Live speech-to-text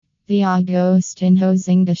The Agostinho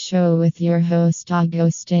Zinga Show with your host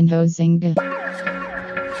Agostinho Zinga.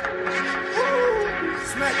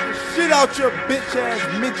 Smack the shit out your bitch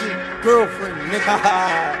ass midget girlfriend,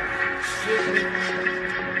 nigga.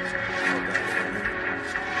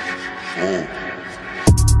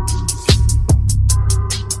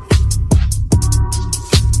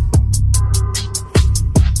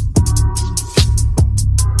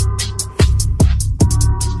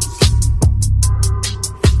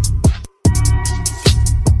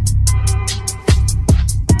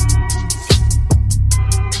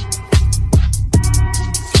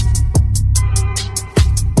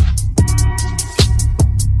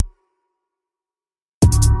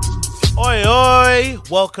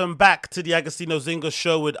 Welcome back to the Agostinho Zinga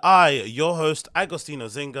Show with your host, Agostinho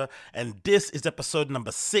Zinga, and this is episode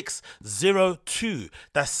number 602.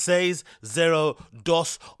 That says 02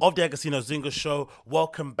 of the Agostinho Zinga Show.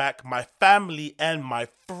 Welcome back, my family and my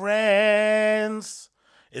friends.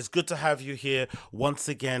 It's good to have you here once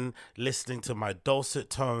again, listening to my dulcet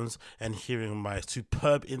tones and hearing my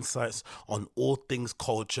superb insights on all things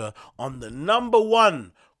culture on the number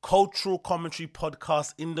one cultural commentary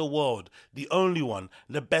podcast in the world, the only one,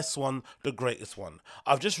 the best one, the greatest one.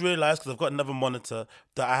 I've just realized, because I've got another monitor,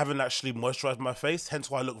 that I haven't actually moisturized my face, hence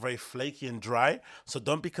why I look very flaky and dry. So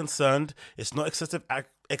don't be concerned. It's not excessive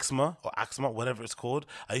eczema or axma, whatever it's called.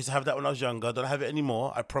 I used to have that when I was younger. I don't have it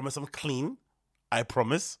anymore. I promise I'm clean. I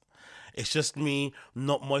promise. It's just me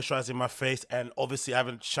not moisturizing my face, and obviously I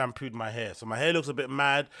haven't shampooed my hair. So my hair looks a bit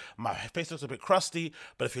mad, my face looks a bit crusty,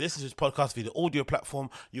 but if you listen to this podcast via the audio platform,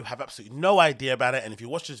 you have absolutely no idea about it. And if you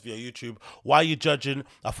watch this via YouTube, why are you judging?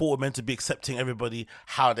 I thought we're meant to be accepting everybody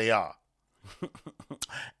how they are.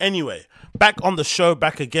 Anyway, back on the show,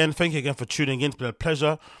 back again. Thank you again for tuning in. It's been a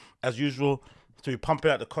pleasure, as usual, to be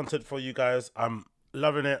pumping out the content for you guys. I'm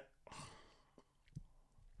loving it.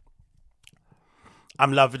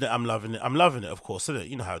 I'm loving it, of course.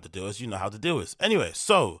 You know how the deal is. Anyway,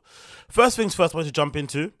 so, first things first, I want to jump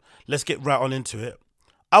into. Let's get right on into it.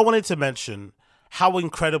 I wanted to mention how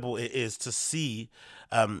incredible it is to see,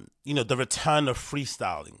 the return of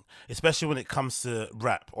freestyling, especially when it comes to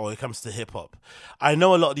rap or it comes to hip hop. I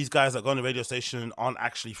know a lot of these guys that go on the radio station aren't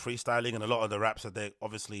actually freestyling, and a lot of the raps that they're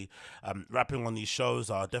obviously rapping on these shows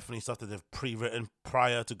are definitely stuff that they've pre-written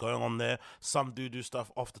prior to going on there. Some do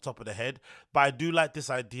stuff off the top of the head, but I do like this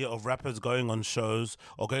idea of rappers going on shows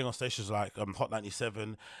or going on stations like Hot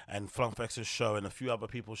 97 and Flunk Flex's show and a few other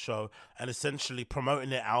people's show, and essentially promoting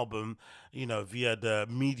their album, via the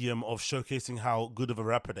medium of showcasing how good of a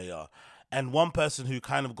rapper they are. And one person who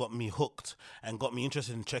kind of got me hooked and got me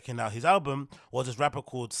interested in checking out his album was this rapper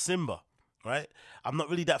called Symba, right? I'm not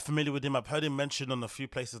really that familiar with him. I've heard him mentioned on a few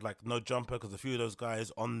places like No Jumper, because a few of those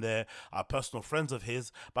guys on there are personal friends of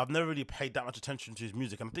his, but I've never really paid that much attention to his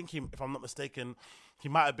music. And I think if I'm not mistaken, he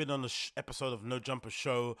might have been on the episode of No Jumper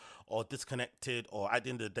Show or Disconnected or At the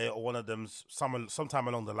End of the Day or one of them sometime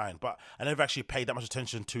along the line. But I never actually paid that much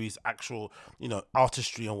attention to his actual,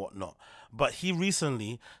 artistry and whatnot. But he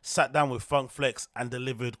recently sat down with Funk Flex and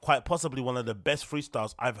delivered quite possibly one of the best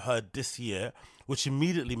freestyles I've heard this year, which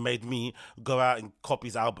immediately made me go out and copy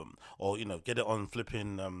his album or, get it on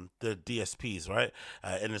flipping the DSPs, right?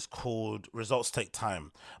 And it's called Results Take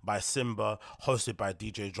Time by Symba, hosted by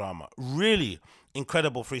DJ Drama. Really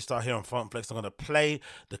incredible freestyle here on Funk Flex. I'm going to play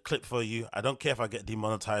the clip for you. I don't care if I get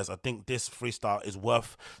demonetized. I think this freestyle is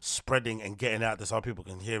worth spreading and getting out there so people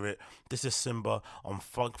can hear it. This is Symba on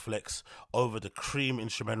Funk Flex over the Cream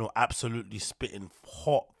instrumental, absolutely spitting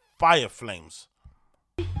hot fire flames.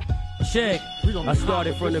 Check. I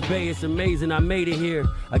started from the Bay, it's amazing I made it here.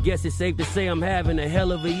 I guess it's safe to say I'm having a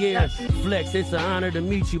hell of a year. Flex, it's an honor to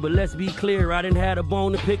meet you, but let's be clear, I done had a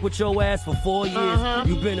bone to pick with your ass for 4 years.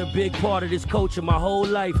 You've been a big part of this culture my whole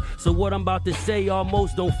life, so what I'm about to say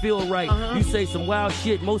almost don't feel right. You say some wild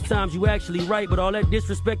shit, most times you actually right, but all that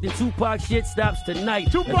disrespecting Tupac shit stops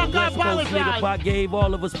tonight. Tupac, I apologize. Tupac gave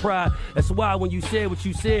all of us pride. That's why when you said what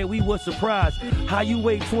you said, we were surprised. How you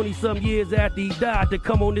wait 20-some years after he died to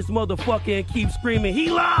come on this motherfucker and keep screaming, he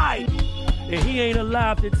lied! And he ain't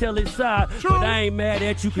alive to tell his side. True. But I ain't mad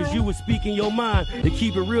at you cause you was speaking your mind. To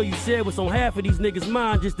keep it real, you said what's on half of these niggas'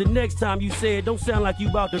 mind. Just the next time you say it, don't sound like you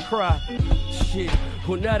about to cry. Shit,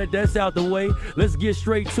 Well, now that that's out the way, let's get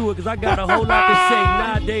straight to it, cause I got a whole lot to say.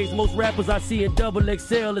 Nowadays, most rappers I see in double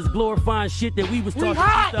XL is glorifying shit that we was talking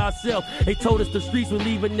to ourselves. They told us the streets would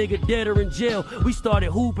leave a nigga dead or in jail. We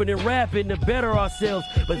started hooping and rapping to better ourselves,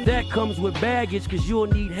 but that comes with baggage, cause you'll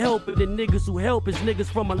need help, and the niggas who help is niggas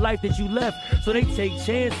from a life that you left. So they take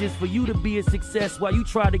chances for you to be a success while you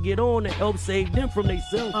try to get on to help save them from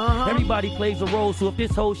themselves. Everybody plays a role, so if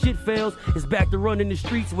this whole shit fails, it's back to running the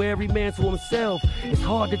streets where every man to himself. It's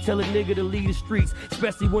hard to tell a nigga to leave the streets,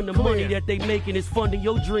 especially when the money that they making is funding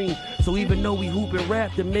your dream. So even though we hoop and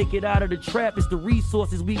rap to make it out of the trap, it's the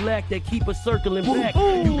resources we lack that keep us circling back.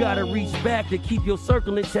 You gotta reach back to keep your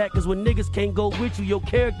circle intact, cause when niggas can't go with you, your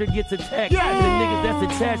character gets attacked. And the niggas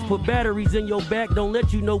that's attached put batteries in your back, don't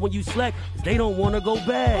let you know when you slack, cause they don't wanna go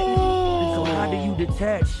back. So how do you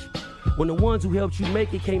detach when the ones who helped you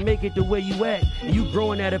make it can't make it the way you act, and you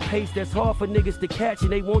growing at a pace that's hard for niggas to catch,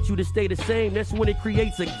 and they want you to stay the same? That's when it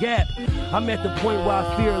creates a gap. I'm at the point where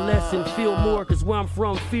I fear less and feel more, cause where I'm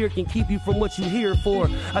from, fear can keep you from what you here for.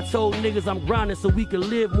 I told niggas I'm grinding so we can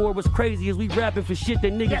live more. What's crazy is we rapping for shit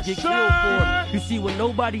that niggas get killed for. You see, when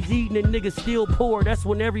nobody's eating and niggas still poor, that's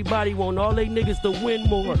when everybody want all they niggas to win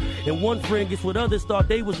more. And one friend gets what others thought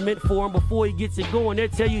they was meant for him. Before he gets it going, they'll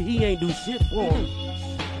tell you he ain't do shit for him.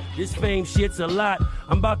 This fame shit's a lot.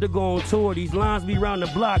 I'm about to go on tour. These lines be round the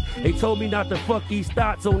block. They told me not to fuck these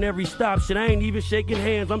thoughts on every stop. Shit, I ain't even shaking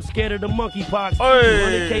hands. I'm scared of the monkeypox.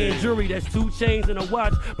 200K in jewelry, that's 2 chains and a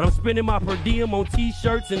watch. But I'm spending my per diem on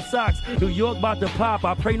t-shirts and socks. New York about to pop.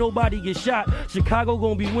 I pray nobody get shot. Chicago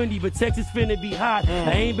gonna be windy, but Texas finna be hot.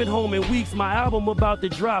 I ain't been home in weeks. My album about to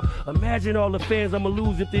drop. Imagine all the fans I'ma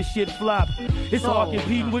lose if this shit flop. It's hard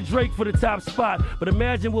competing with Drake for the top spot. But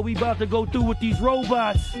imagine what we about to go through with these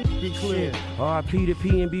robots. Be clear. R.I.P. to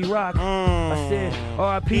P&B Rock. I said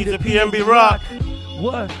R.I.P. to P&B Rock.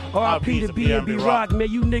 What? R.I.P. to P&B Rock. Man,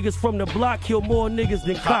 you niggas from the block kill more niggas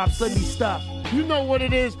than cops. Let me stop. You know what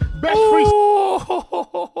it is. Best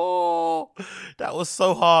freestyle. That was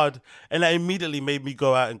so hard. And that immediately made me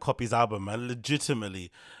go out and copy his album, man.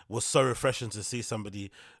 Legitimately was so refreshing to see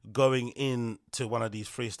somebody going into one of these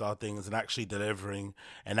freestyle things and actually delivering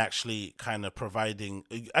and actually kind of providing,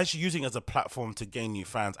 actually using it as a platform to gain new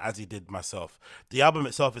fans, as he did myself. The album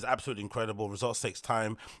itself is absolutely incredible. Results takes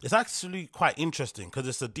time. It's actually quite interesting because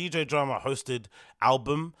it's a DJ Drama hosted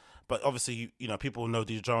album. But obviously, you know, people know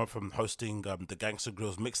DJ Drama from hosting the Gangsta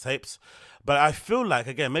Grills mixtapes. But I feel like,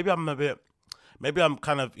 again, maybe I'm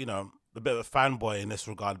kind of, you know, a bit of a fanboy in this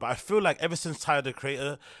regard, but I feel like ever since Tyler the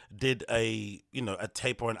Creator did a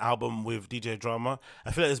tape or an album with DJ Drama,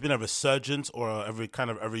 I feel like there's been a resurgence or a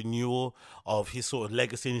renewal of his sort of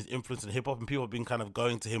legacy and his influence in hip hop, and people have been kind of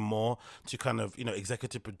going to him more to kind of, you know,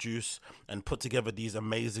 executive produce and put together these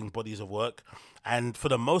amazing bodies of work. And for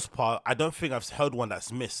the most part, I don't think I've heard one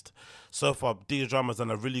that's missed. So far, DJ Drama's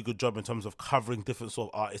done a really good job in terms of covering different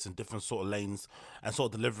sort of artists and different sort of lanes and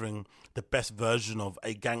sort of delivering the best version of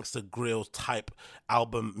a Gangsta Grills type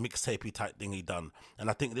album, mixtapey type thing he done. And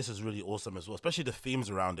I think this is really awesome as well, especially the themes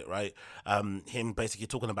around it, right? Him basically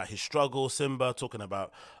talking about his struggle, Symba, talking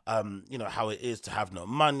about, you know, how it is to have no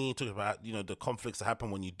money, talking about, you know, the conflicts that happen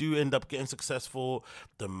when you do end up getting successful,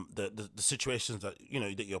 the situations that, you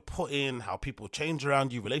know, that you're put in, how people change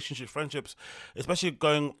around you, relationships, friendships, especially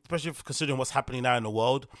considering what's happening now in the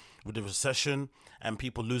world with the recession and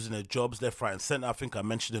people losing their jobs left, right, and center. I think I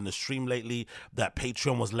mentioned in the stream lately that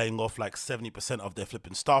Patreon was laying off like 70% of their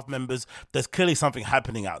flipping staff members. There's clearly something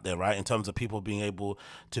happening out there, right, in terms of people being able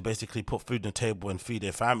to basically put food on the table and feed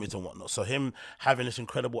their families and whatnot. So him having this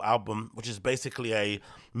incredible album, which is basically a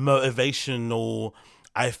motivational,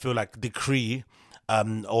 I feel like, decree,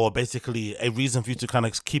 or basically a reason for you to kind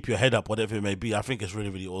of keep your head up, whatever it may be. I think it's really,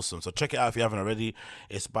 really awesome. So check it out if you haven't already.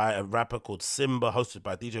 It's by a rapper called Symba, hosted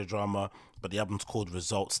by DJ Drama, but the album's called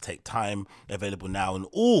Results Take Time, available now in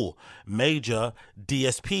all major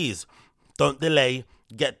DSPs. Don't delay,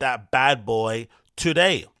 get that bad boy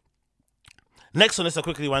today. Next on this, I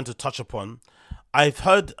quickly wanted to touch upon, I've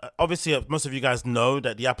heard, obviously, most of you guys know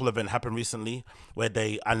that the Apple event happened recently where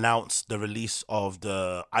they announced the release of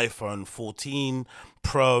the iPhone 14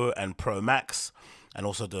 Pro and Pro Max and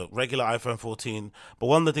also the regular iPhone 14. But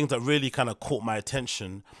one of the things that really kind of caught my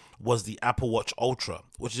attention was the Apple Watch Ultra,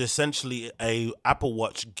 which is essentially a Apple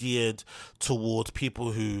Watch geared towards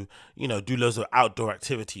people who, you know, do loads of outdoor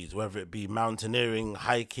activities, whether it be mountaineering,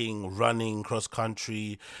 hiking, running, cross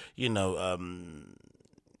country, you know,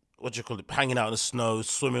 hanging out in the snow,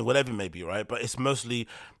 swimming, whatever it may be, right? But it's mostly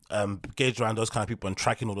gauged around those kind of people and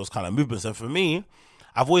tracking all those kind of movements. And for me,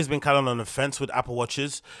 I've always been kind of on the fence with Apple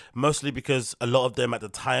Watches, mostly because a lot of them at the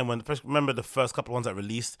time, remember the first couple of ones that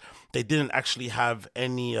released, they didn't actually have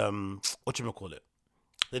any,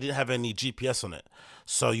 they didn't have any GPS on it.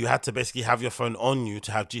 So you had to basically have your phone on you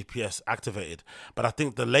to have GPS activated. But I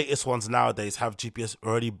think the latest ones nowadays have GPS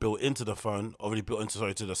already built into the phone, to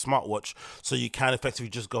the smartwatch. So you can effectively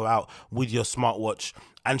just go out with your smartwatch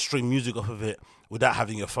and stream music off of it without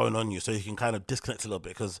having your phone on you. So you can kind of disconnect a little bit,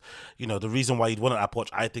 because, the reason why you'd want an Apple Watch,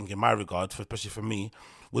 I think in my regard, especially for me,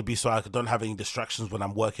 would be so I don't have any distractions when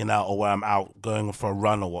I'm working out or when I'm out going for a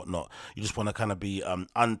run or whatnot. You just want to kind of be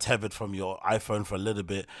untethered from your iPhone for a little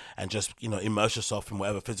bit and just, immerse yourself in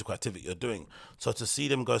whatever physical activity you're doing. So to see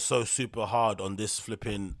them go so super hard on this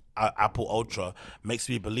flipping Apple Ultra makes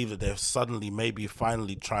me believe that they're suddenly maybe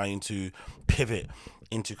finally trying to pivot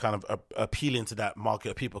into kind of appealing to that market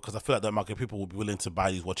of people, because I feel like that market of people will be willing to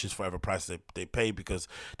buy these watches for whatever price they pay, because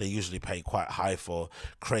they usually pay quite high for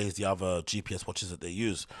crazy other GPS watches that they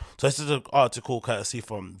use. So this is an article courtesy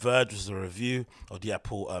from Verge, which is a review of the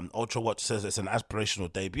Apple Ultra watch. It says it's an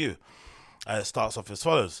aspirational debut. It starts off as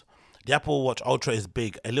follows. The Apple Watch Ultra is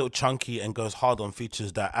big, a little chunky, and goes hard on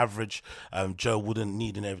features that average Joe wouldn't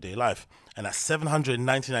need in everyday life. And at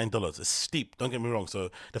 $799, it's steep, don't get me wrong. So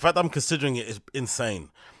the fact that I'm considering it is insane.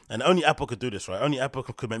 And only Apple could do this, right? Only Apple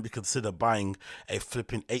could maybe consider buying a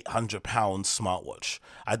flipping £800 smartwatch.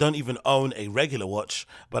 I don't even own a regular watch,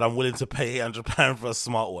 but I'm willing to pay £800 for a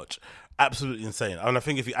smartwatch. Absolutely insane. And I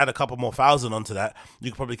think if you add a couple more thousand onto that, you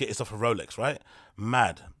could probably get yourself a Rolex, right?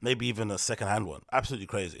 Mad. Maybe even a second-hand one. Absolutely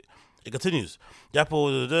crazy. It continues. The Apple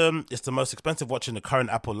is the most expensive watch in the current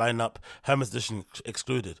Apple lineup, Hermes edition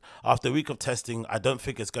excluded. After a week of testing, I don't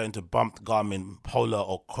think it's going to bump Garmin, Polar,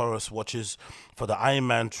 or Chorus watches for the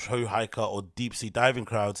Ironman, true hiker, or deep sea diving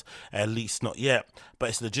crowds, at least not yet. But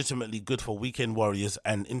it's legitimately good for weekend warriors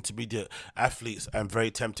and intermediate athletes, and very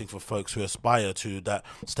tempting for folks who aspire to that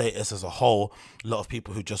status as a whole. A lot of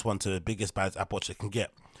people who just want the biggest, baddest Apple Watch they can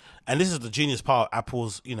get. And this is the genius part of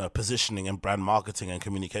Apple's, positioning and brand marketing and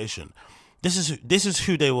communication. This is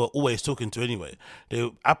who they were always talking to anyway.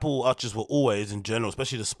 Apple Watches were always, in general,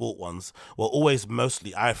 especially the sport ones, were always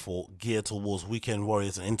mostly, I thought, geared towards weekend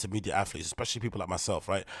warriors and intermediate athletes, especially people like myself,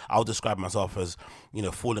 right? I'll describe myself as,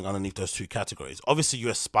 falling underneath those two categories. Obviously, you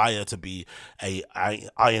aspire to be a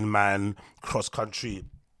Ironman, cross-country,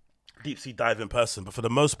 deep-sea diving person, but for the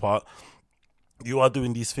most part, you are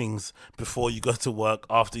doing these things before you go to work,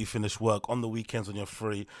 after you finish work, on the weekends when you're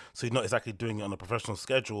free. So you're not exactly doing it on a professional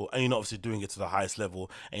schedule, and you're not obviously doing it to the highest level,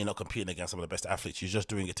 and you're not competing against some of the best athletes. You're just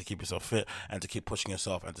doing it to keep yourself fit and to keep pushing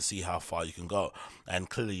yourself and to see how far you can go. And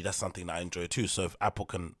clearly that's something that I enjoy too. So if Apple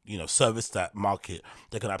can, service that market,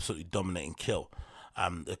 they can absolutely dominate and kill.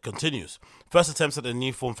 It continues. First attempts at the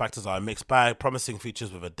new form factors are a mixed bag, promising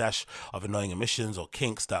features with a dash of annoying emissions or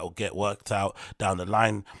kinks that will get worked out down the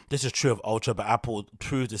line. This is true of Ultra, but Apple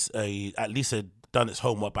proved this at least done its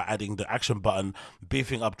homework by adding the action button,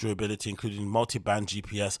 beefing up durability, including multi-band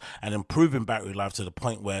GPS, and improving battery life to the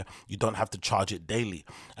point where you don't have to charge it daily.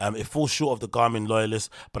 It falls short of the Garmin loyalists,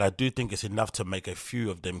 but I do think it's enough to make a few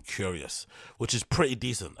of them curious, which is pretty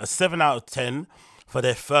decent. A 7 out of 10 for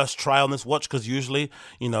their first try on this watch, because usually,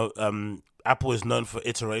 Apple is known for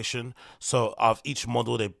iteration. So of each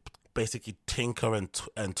model, they basically tinker and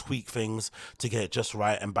tweak things to get it just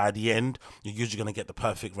right, and by the end you're usually going to get the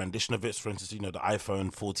perfect rendition of it. For instance, the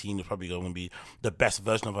iPhone 14 is probably going to be the best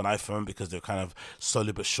version of an iPhone, because they've kind of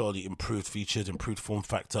slowly but surely improved features, improved form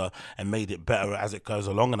factor, and made it better as it goes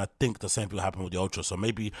along. And I think the same thing will happen with the Ultra. So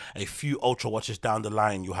maybe a few Ultra watches down the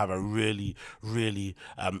line, you'll have a really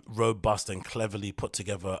robust and cleverly put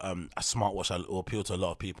together a smartwatch that will appeal to a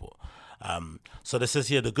lot of people. So this says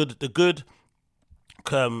here, the good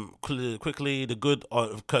courtesy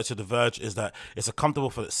of The Verge is that it's a comfortable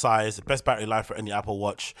for its size, the best battery life for any Apple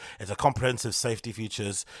Watch. It's a comprehensive safety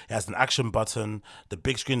features. It has an action button. The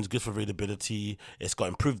big screen is good for readability. It's got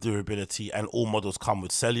improved durability, and all models come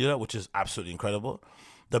with cellular, which is absolutely incredible.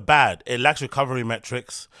 The bad, it lacks recovery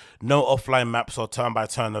metrics, no offline maps or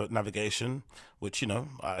turn-by-turn navigation, which,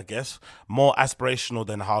 I guess, more aspirational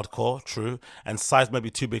than hardcore, true, and size may be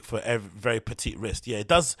too big for every very petite wrist. Yeah, it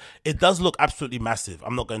does look absolutely massive,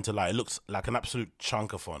 I'm not going to lie. It looks like an absolute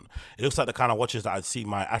chunkathon. It looks like the kind of watches that I'd see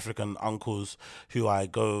my African uncles who I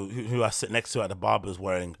sit next to at the barbers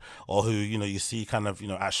wearing, or who, you see kind of,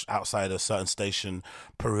 outside a certain station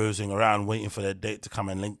perusing around waiting for their date to come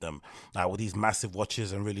and link them. With these massive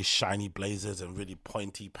watches and really shiny blazers and really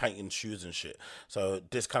pointy painted shoes and shit. So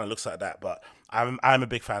this kind of looks like that, but I'm a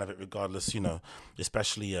big fan of it regardless,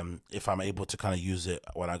 especially if I'm able to kind of use it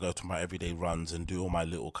when I go to my everyday runs and do all my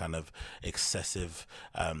little kind of excessive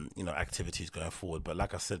activities going forward. But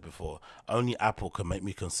like I said before, only Apple can make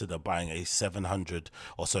me consider buying a $700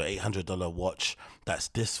 or so $800 watch that's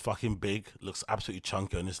this fucking big, looks absolutely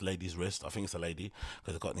chunky on this lady's wrist. I think it's a lady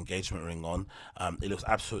because it's got an engagement ring on. It looks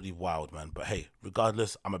absolutely wild, man. But hey,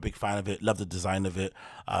 regardless, I'm a big fan of it. Love the design of it.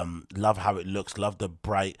 Love how it looks. Love the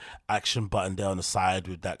bright action button there on the side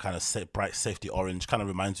with that kind of bright safety orange. Kind of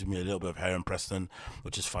reminds me a little bit of Heron Preston,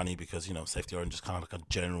 which is funny because safety orange is kind of like a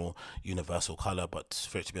general universal color, but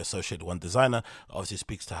for it to be associated with one designer obviously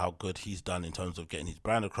speaks to how good he's done in terms of getting his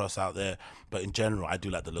brand across out there. But in general, I do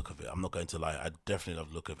like the look of it. I'm not going to lie, I definitely love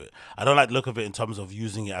the look of it. I don't like the look of it in terms of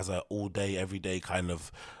using it as a all day everyday kind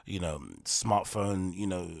of smartphone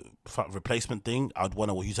replacement thing. I'd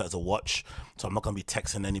want to use it as a watch, so I'm not going to be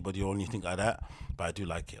texting anybody or anything like that. But I do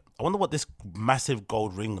like it. I wonder what this massive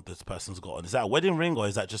gold ring this person's got on. Is that a wedding ring or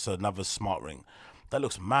is that just another smart ring? That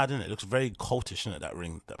looks mad, isn't it? It looks very cultish, isn't it, that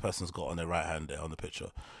ring that person's got on their right hand there on the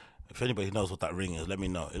picture. If anybody knows what that ring is, let me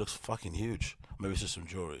know. It looks fucking huge. Maybe it's just some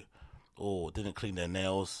jewelry. Oh, didn't clean their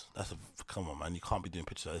nails. Come on, man. You can't be doing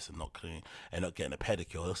pictures like this and not cleaning and not getting a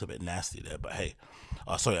pedicure. It looks a bit nasty there, but hey.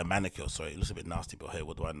 A manicure, sorry. It looks a bit nasty, but hey,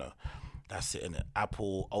 what do I know? That's it, innit?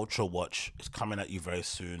 Apple Ultra Watch is coming at you very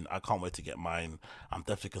soon. I can't wait to get mine. I'm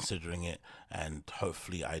definitely considering it, and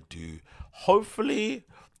hopefully I do. Hopefully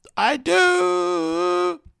I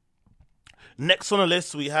do. Next on the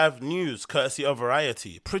list, we have news courtesy of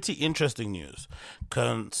Variety. Pretty interesting news,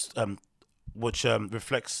 which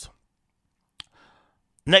reflects.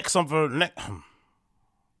 Next,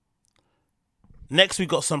 we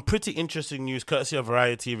got some pretty interesting news courtesy of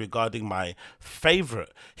Variety regarding my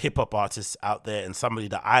favorite hip hop artist out there and somebody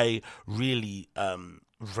that I really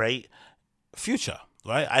rate, Future.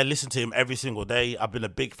 Right, I listen to him every single day. I've been a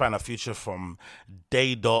big fan of Future from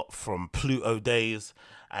Day Dot, from Pluto days,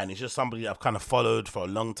 and he's just somebody that I've kind of followed for a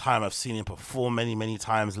long time. I've seen him perform many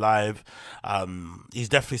times live. He's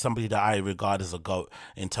definitely somebody that I regard as a GOAT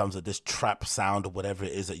in terms of this trap sound or whatever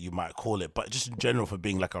it is that you might call it, but just in general for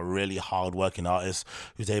being like a really hard-working artist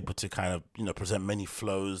who's able to kind of, present many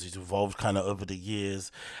flows. He's evolved kind of over the years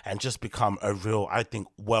and just become a real, I think,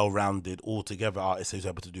 well-rounded, altogether artist who's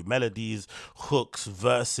able to do melodies, hooks,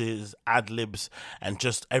 verses, ad-libs, and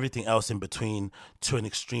just everything else in between to an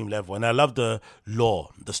extreme level. And I love the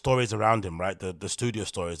stories around him, right? The studio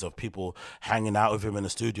stories of people hanging out with him in the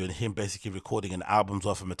studio and him basically recording an album's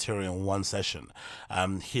worth of material in one session.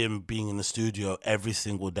 Him being in the studio every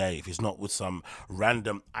single day. If he's not with some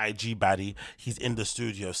random IG baddie, he's in the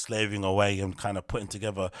studio slaving away and kind of putting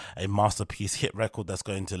together a masterpiece hit record that's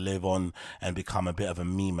going to live on and become a bit of a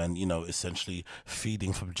meme and, essentially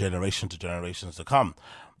feeding from generation to generations to come.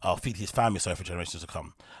 Feed his family, for generations to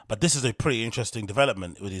come. But this is a pretty interesting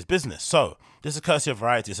development with his business. So, this is courtesy of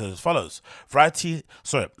Variety. It says as follows.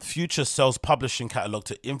 Future sells publishing catalog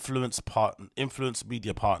to influence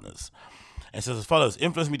media partners. It says as follows.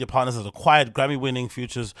 Influence Media Partners has acquired Grammy-winning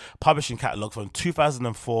Future's publishing catalog from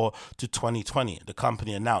 2004 to 2020, the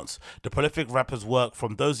company announced. The prolific rapper's work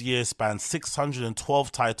from those years spans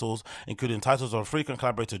 612 titles, including titles of frequent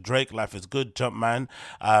collaborator Drake, Life is Good, Jumpman,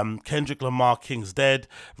 Kendrick Lamar, King's Dead,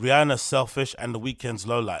 Rihanna's Selfish, and The Weeknd's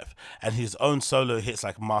Low Life, and his own solo hits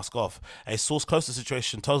like Mask Off. A source close to the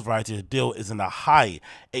situation tells Variety the deal is in the high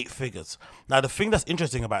 8 figures. Now, the thing that's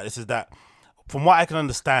interesting about this is that, from what I can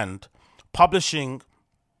understand, publishing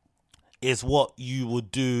is what you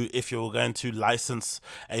would do if you were going to license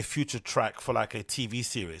a Future track for like a TV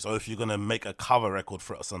series, or if you're going to make a cover record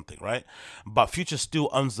for it or something, right? But Future still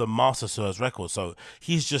owns the master to those records, so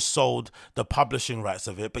he's just sold the publishing rights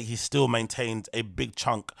of it, but he still maintains a big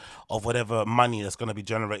chunk of whatever money that's going to be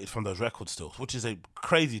generated from those records still, which is a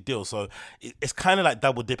crazy deal. So it's kind of like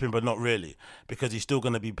double dipping, but not really, because he's still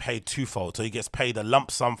going to be paid twofold. So he gets paid a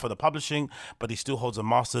lump sum for the publishing, but he still holds the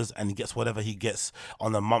masters, and he gets whatever he gets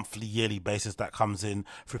on a monthly, yearly basis that comes in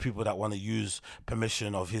for people that want to use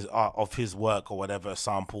permission of his art, of his work or whatever,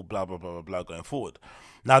 sample, blah blah blah blah blah, going forward.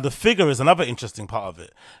 Now the figure is another interesting part of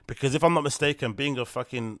it, because if I'm not mistaken, being a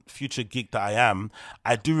fucking Future geek that I am,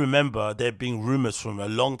 I do remember there being rumors from a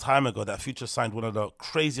long time ago that Future signed one of the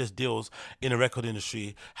craziest deals in the record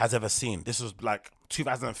industry has ever seen. This was like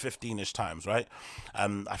 2015-ish times, right?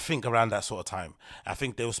 I think around that sort of time. I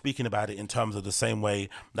think they were speaking about it in terms of the same way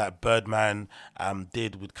that Birdman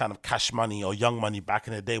did with kind of Cash Money or Young Money back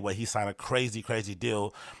in the day, where he signed a crazy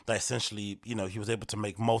deal that essentially, he was able to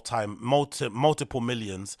make multiple millions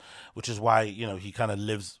millions, which is why, you know, he kind of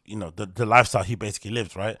lives, you know, the lifestyle he basically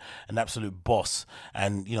lives, right? An absolute boss,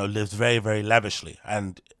 and, you know, lives very, very lavishly.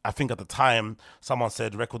 And I think at the time, someone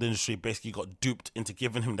said the record industry basically got duped into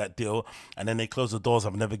giving him that deal, and then they closed the doors.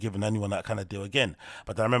 I've never given anyone that kind of deal again.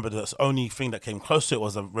 But I remember the only thing that came close to it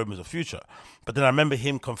was the Rumors of Future. But then I remember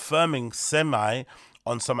him confirming semi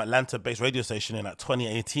on some Atlanta-based radio station in like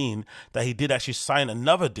 2018 that he did actually sign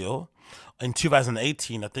another deal in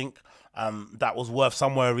 2018, I think, that was worth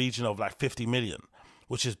somewhere a region of like 50 million,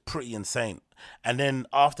 which is pretty insane. And then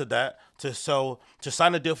after that, to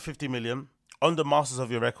sign a deal for 50 million on the masters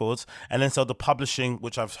of your records, and then sell the publishing,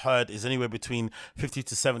 which I've heard is anywhere between 50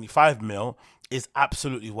 to 75 mil, is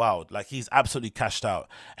absolutely wild. Like, he's absolutely cashed out.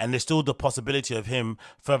 And there's still the possibility of him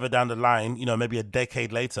further down the line, you know, maybe a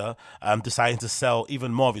decade later, deciding to sell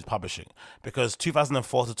even more of his publishing. Because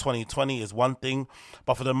 2004 to 2020 is one thing,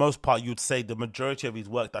 but for the most part, you'd say the majority of his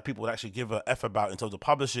work that people would actually give a F about in terms of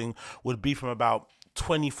publishing would be from about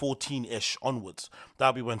 2014-ish onwards.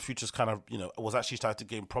 That'll be when Future's kind of, you know, was actually starting to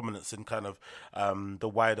gain prominence in kind of the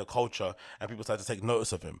wider culture, and people started to take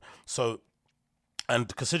notice of him. So,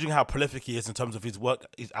 and considering how prolific he is in terms of his work,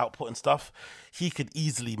 his output and stuff, he could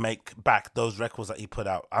easily make back those records that he put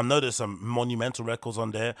out. I know there's some monumental records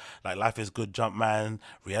on there, like Life is Good, Jumpman,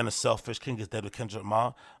 Rihanna's Selfish, King is Dead with Kendrick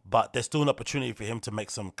Lamar, but there's still an opportunity for him to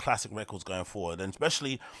make some classic records going forward, and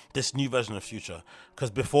especially this new version of Future.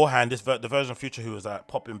 Because beforehand, the version of Future who was like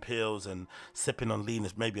popping pills and sipping on lean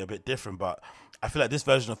is maybe a bit different, but I feel like this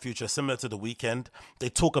version of Future, similar to The Weeknd, they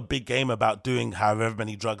talk a big game about doing however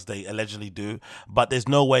many drugs they allegedly do, but there's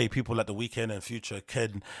no way people like The Weeknd and Future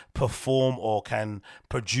can perform or can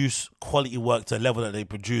produce quality work to a level that they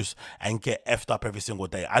produce and get effed up every single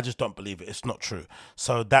day. I just don't believe it. It's not true.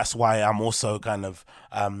 So that's why I'm also kind of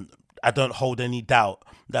I don't hold any doubt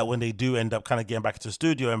that when they do end up kind of getting back into the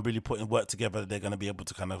studio and really putting work together, they're going to be able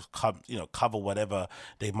to kind of cover whatever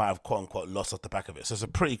they might have quote unquote lost off the back of it. So it's a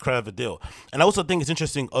pretty clever deal. And I also think it's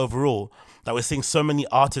interesting overall that we're seeing so many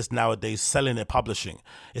artists nowadays selling their publishing.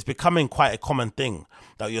 It's becoming quite a common thing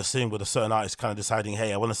that you're seeing with a certain artist kind of deciding,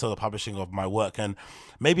 hey, I want to sell the publishing of my work. And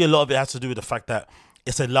maybe a lot of it has to do with the fact that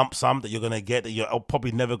it's a lump sum that you're going to get that you're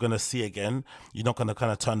probably never going to see again. You're not going to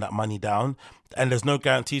kind of turn that money down. And there's no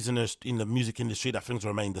guarantees in the music industry that things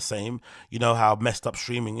remain the same. You know how messed up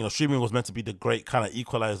streaming, streaming was meant to be the great kind of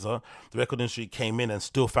equalizer. The record industry came in and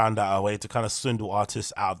still found out a way to kind of swindle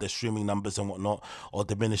artists out of their streaming numbers and whatnot, or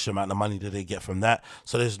diminish the amount of money that they get from that.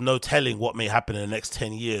 So there's no telling what may happen in the next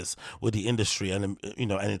 10 years with the industry and,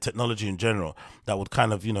 and in technology in general that would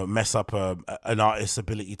kind of, mess up an artist's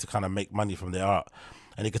ability to kind of make money from their art.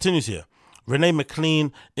 And he continues here. Renee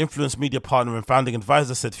McLean, influence media partner and founding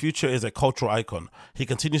advisor, said Future is a cultural icon. He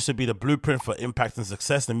continues to be the blueprint for impact and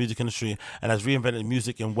success in the music industry and has reinvented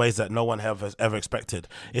music in ways that no one has ever expected.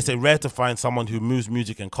 It's a rare to find someone who moves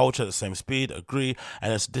music and culture at the same speed, agree,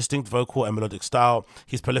 and has distinct vocal and melodic style.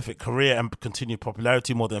 His prolific career and continued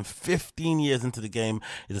popularity more than 15 years into the game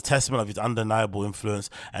is a testament of his undeniable influence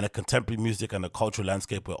and a contemporary music and the cultural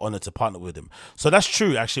landscape. We're honored to partner with him. So that's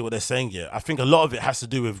true, actually, what they're saying here. I think a lot of it has to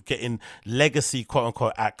do with getting legacy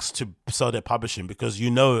quote-unquote acts to sell their publishing, because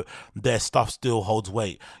their stuff still holds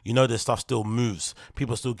weight, their stuff still moves,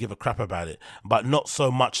 people still give a crap about it, but not so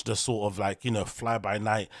much the sort of like fly by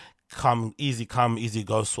night, come easy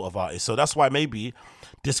go sort of artist. So that's why maybe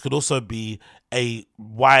this could also be a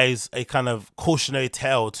kind of cautionary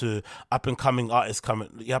tale to up and coming artists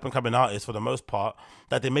for the most part,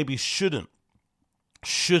 that they maybe shouldn't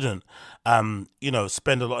spend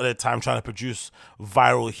a lot of their time trying to produce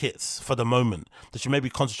viral hits for the moment. They should maybe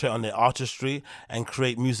concentrate on their artistry and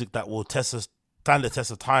create music that will stand the test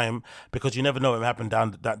of time, because you never know what will happen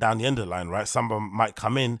down the end of the line, right? Someone might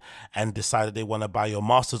come in and decide that they want to buy your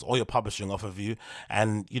masters or your publishing off of you,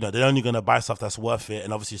 and they're only going to buy stuff that's worth it,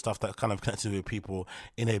 and obviously stuff that kind of connects with people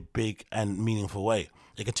in a big and meaningful way.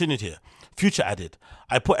 It continued here. Future added,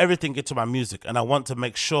 I put everything into my music and I want to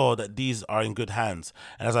make sure that these are in good hands.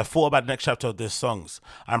 And as I thought about the next chapter of their songs,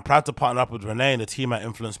 I'm proud to partner up with Renee and the team at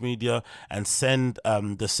Influence Media and send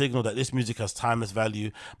the signal that this music has timeless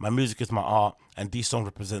value. My music is my art, and these songs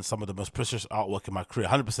represent some of the most precious artwork in my career.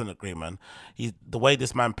 100% agree, man. The way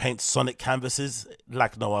this man paints sonic canvases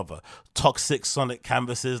like no other. Toxic sonic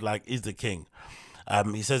canvases, like he's the king.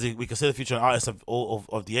 He says we consider Future an artist of all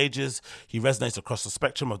of the ages. He resonates across the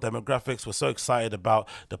spectrum of demographics. We're so excited about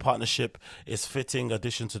the partnership. It's fitting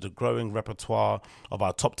addition to the growing repertoire of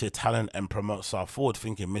our top tier talent and promotes our forward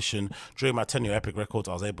thinking mission. During my tenure at Epic Records,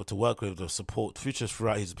 I was able to work with to support Future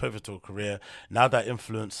throughout his pivotal career. It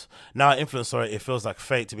feels like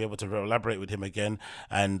fate to be able to collaborate with him again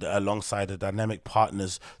and alongside the dynamic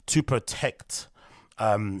partners to protect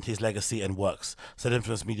his legacy and works. Said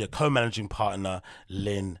Influence Media co-managing partner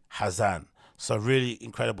Lynn Hazan. So really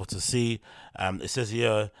incredible to see. It says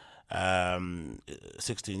here,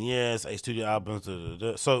 16 years, 8 studio albums.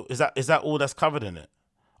 So is that all that's covered in it?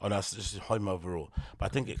 Oh no, it's just home overall. But I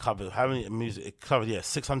think it covered how many music? It covered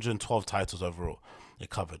 612 titles overall. It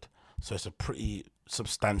covered. So it's a pretty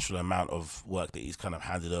substantial amount of work that he's kind of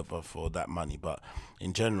handed over for that money. But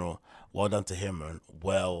in general, well done to him and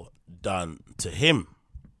well done to him.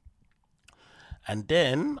 And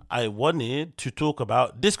then I wanted to talk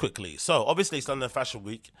about this quickly. So obviously it's London Fashion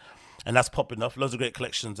Week, and that's popping off. Loads of great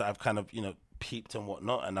collections that I've kind of, peeped and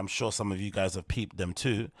whatnot, and I'm sure some of you guys have peeped them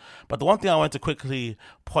too. But the one thing I wanted to quickly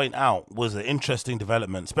point out was an interesting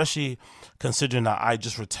development, especially considering that I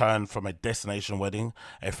just returned from a destination wedding,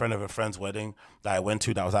 a friend of a friend's wedding that I went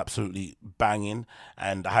to that was absolutely banging,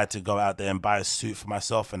 and I had to go out there and buy a suit for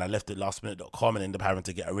myself, and I left it lastminute.com and ended up having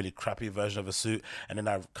to get a really crappy version of a suit. And then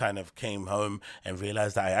I kind of came home and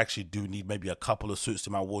realized that I actually do need maybe a couple of suits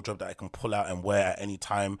in my wardrobe that I can pull out and wear at any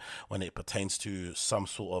time when it pertains to some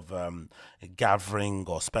sort of gathering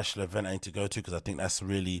or special event I need to go to, because I think that's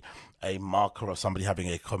really a marker of somebody having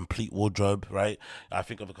a complete wardrobe, right? I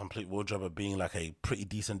think of a complete wardrobe of being like a pretty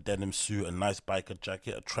decent denim suit, a nice biker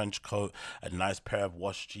jacket, a trench coat, a nice pair of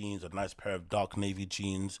wash jeans, a nice pair of dark navy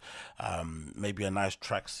jeans, maybe a nice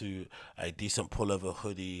tracksuit, a decent pullover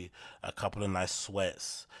hoodie, a couple of nice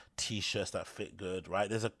sweats, t-shirts that fit good, right?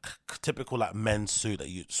 There's a typical like men's suit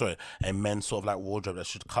a men's sort of like wardrobe that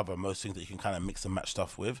should cover most things that you can kind of mix and match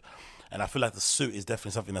stuff with. And I feel like the suit is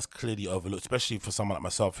definitely something that's clearly overlooked, especially for someone like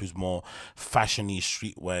myself who's more fashion-y,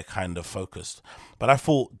 streetwear kind of focused. But I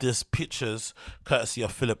thought this pictures, courtesy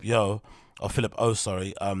of Philip O,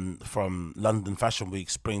 from London Fashion Week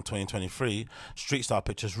Spring 2023, street style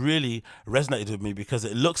pictures really resonated with me, because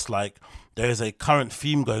it looks like there is a current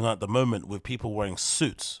theme going on at the moment with people wearing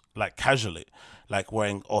suits, like casually, like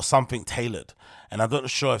wearing, or something tailored. And I'm not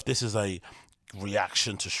sure if this is a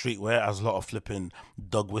reaction to streetwear, as a lot of flipping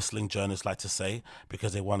dog whistling journalists like to say,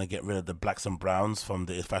 because they want to get rid of the blacks and browns from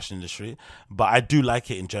the fashion industry. But I do like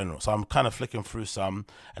it in general, so I'm kind of flicking through some,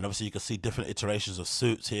 and obviously you can see different iterations of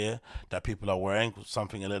suits here that people are wearing,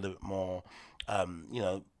 something a little bit more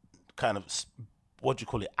kind of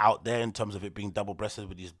out there in terms of it being double-breasted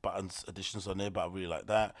with these buttons additions on there. But I really like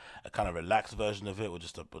that. A kind of relaxed version of it with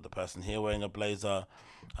just with the person here wearing a blazer.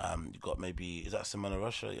 You got maybe, is that Symba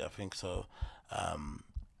Russia? Yeah, I think so.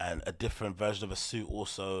 And a different version of a suit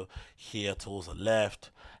also here towards the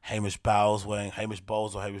left. Hamish Bowles, I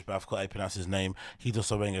forgot how you pronounce his name. He's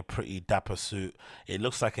also wearing a pretty dapper suit. It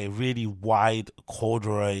looks like a really wide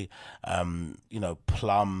corduroy,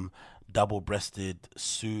 plum double-breasted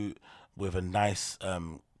suit with a nice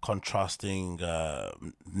contrasting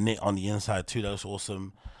knit on the inside too. That looks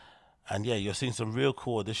awesome. And yeah, you're seeing some real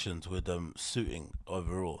cool additions with suiting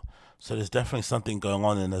overall. So there's definitely something going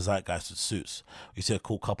on in the zeitgeist with suits. You see a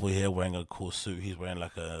cool couple here wearing a cool suit. He's wearing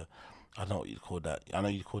like I don't know what you'd call that. I know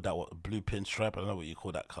you call that what, blue pinstripe. I don't know what you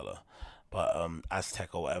call that color. But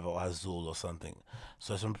Aztec or whatever, or Azul or something.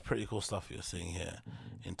 So some pretty cool stuff you're seeing here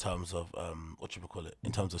in terms of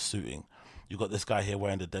in terms of suiting. You got this guy here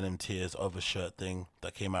wearing the Denim Tears overshirt thing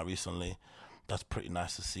that came out recently. That's pretty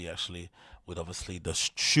nice to see, actually, with obviously the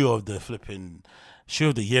shoe of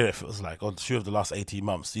the year, it feels like, or the shoe of the last 18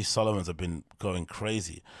 months. These Solomons have been going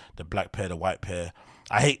crazy. The black pair, the white pair.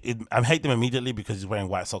 I hate them immediately because he's wearing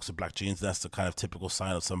white socks with black jeans. That's the kind of typical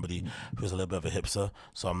sign of somebody who's a little bit of a hipster.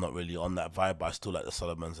 So I'm not really on that vibe, but I still like the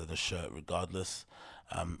Solomons and the shirt regardless.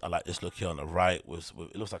 I like this look here on the right. With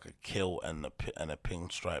it looks like a kilt and a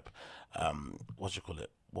pink stripe. What do you call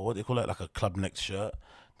it? Well, what do you call it? Like a club neck shirt.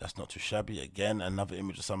 That's not too shabby. Again, another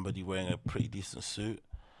image of somebody wearing a pretty decent suit.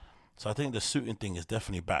 So I think the suiting thing is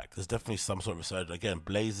definitely back. There's definitely some sort of resurgence. Again,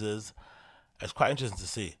 blazers. It's quite interesting to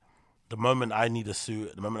see. The moment I need a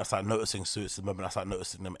suit, the moment I start noticing suits, the moment I start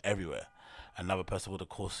noticing them everywhere. Another person with a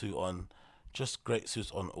cool suit on. Just great suits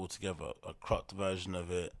on altogether. A cropped version of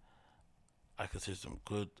it. I can see some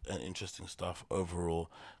good and interesting stuff overall,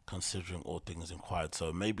 considering all things inquired.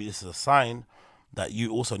 So maybe this is a sign that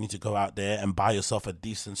you also need to go out there and buy yourself a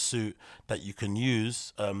decent suit that you can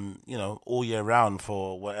use, all year round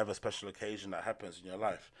for whatever special occasion that happens in your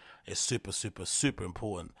life. It's super, super, super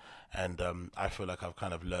important. And I feel like I've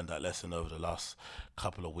kind of learned that lesson over the last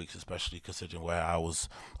couple of weeks, especially considering where I was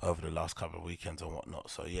over the last couple of weekends and whatnot.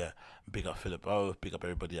 So yeah, big up Philip O, big up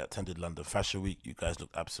everybody that attended London Fashion Week. You guys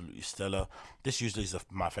looked absolutely stellar. This usually is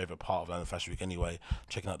my favourite part of London Fashion Week anyway,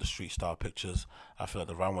 checking out the street style pictures. I feel like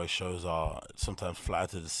the runway shows are sometimes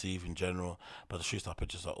flatter to deceive in general, but the street style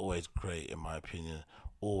pictures are always great in my opinion.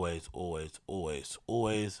 Always, always, always,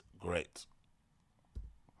 always great.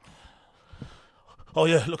 Oh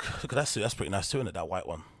yeah, look at that suit. That's pretty nice too, isn't it? That white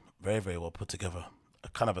one, very very well put together. A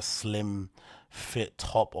kind of a slim fit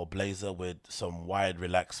top or blazer with some wide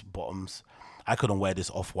relaxed bottoms. I couldn't wear this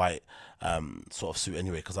off-white sort of suit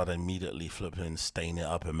anyway because I'd immediately flip and stain it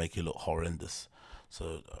up and make it look horrendous.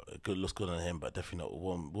 So good looks good on him, but definitely not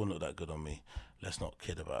won't look that good on me. Let's not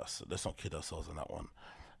kid ourselves on that one.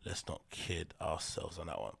 Let's not kid ourselves on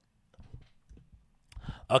that one.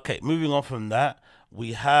 Okay, moving on from that,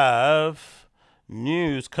 we have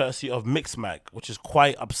news courtesy of Mixmag, which is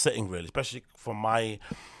quite upsetting, really, especially for my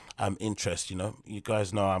interest. You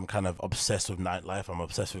guys know I'm kind of obsessed with nightlife. I'm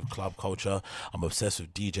obsessed with club culture. I'm obsessed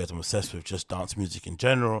with DJs. I'm obsessed with just dance music in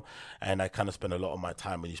general, and I kind of spend a lot of my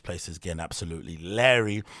time in these places getting absolutely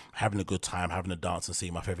larry, having a good time, having a dance and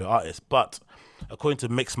seeing my favorite artists. But according to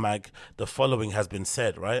Mixmag, the following has been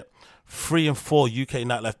said, right? 3 and 4 UK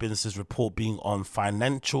nightlife businesses report being on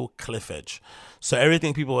financial cliff edge. So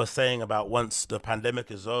everything people were saying about once the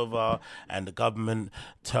pandemic is over and the government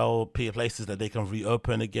tell places that they can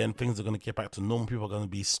reopen again, things are going to get back to normal. People are going to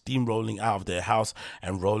be steamrolling out of their house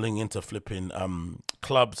and rolling into flipping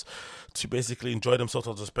clubs to basically enjoy themselves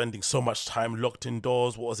after spending so much time locked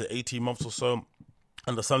indoors. 18 months or so?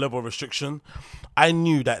 Under some level of restriction. I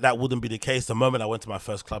knew that wouldn't be the case. The moment I went to my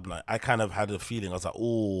first club night, I kind of had a feeling. I was like,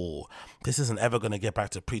 oh, this isn't ever going to get back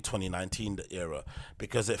to pre-2019 era,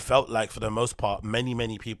 because it felt like, for the most part,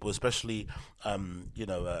 many people, especially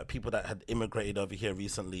people that had immigrated over here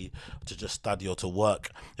recently to just study or to work,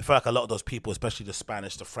 it felt like a lot of those people, especially the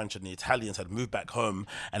Spanish, the French and the Italians, had moved back home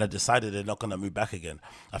and had decided they're not going to move back again.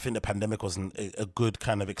 I think the pandemic was a good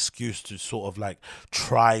kind of excuse to sort of like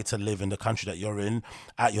try to live in the country that you're in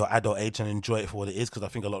at your adult age and enjoy it for what it is, because I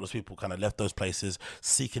think a lot of those people kind of left those places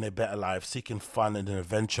seeking a better life, seeking fun and an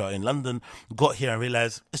adventure in London, got here and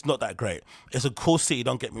realized it's not that great. It's a cool city,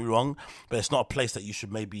 don't get me wrong, but it's not a place that you should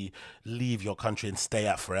maybe leave your country and stay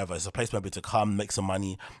at forever. It's a place maybe to come, make some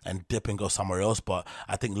money and dip and go somewhere else. But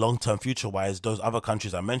I think long-term future-wise, those other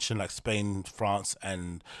countries I mentioned, like Spain, France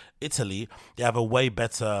and Italy, they have a way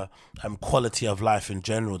better quality of life in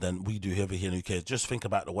general than we do over here in the UK. Just think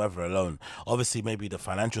about the weather alone. Obviously, maybe the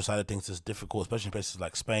financial side of things is difficult, especially in places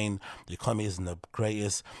like Spain. The economy isn't the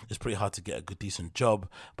greatest. It's pretty hard to get a good, decent job.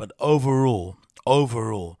 But overall,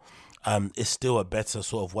 it's still a better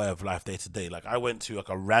sort of way of life day to day. Like, I went to like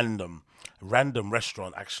a random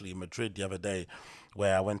restaurant actually in Madrid the other day,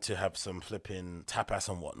 where I went to have some flipping tapas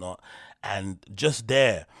and whatnot, and just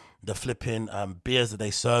there, the flipping beers that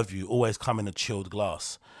they serve you always come in a chilled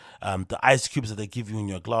glass. The ice cubes that they give you in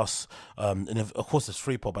your glass, and of course it's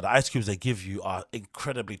free pour, but the ice cubes they give you are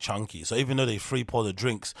incredibly chunky. So even though they free pour the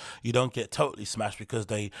drinks, you don't get totally smashed, because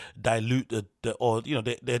they dilute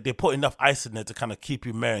they put enough ice in there to kind of keep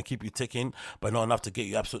you merry and keep you ticking, but not enough to get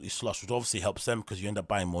you absolutely sloshed, which obviously helps them because you end up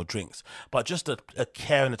buying more drinks. But just a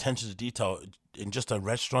care and attention to detail in just a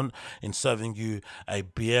restaurant, in serving you a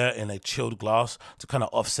beer in a chilled glass to kind of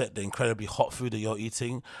offset the incredibly hot food that you're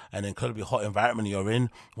eating and the incredibly hot environment you're in,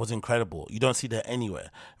 was incredible. You don't see that anywhere.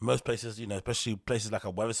 Most places, especially places like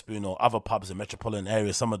a Wetherspoon or other pubs in metropolitan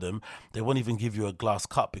areas, some of them, they won't even give you a glass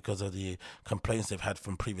cup because of the complaints they've had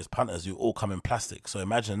from previous punters who all come in plastic. So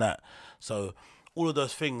imagine that. So all of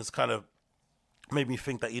those things kind of made me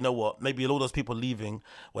think that, maybe all those people leaving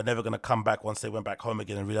were never going to come back once they went back home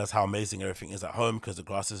again and realize how amazing everything is at home, because the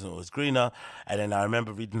grass isn't always greener. And then I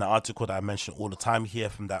remember reading the article that I mentioned all the time here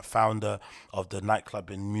from that founder of the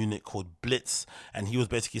nightclub in Munich called Blitz, and he was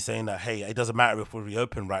basically saying that, hey, it doesn't matter if we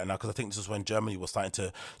reopen right now, because I think this is when Germany was starting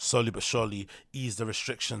to slowly but surely ease the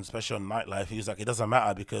restrictions, especially on nightlife. He was like, it doesn't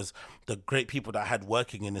matter, because the great people that I had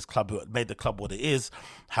working in this club, who made the club what it is,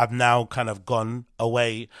 have now kind of gone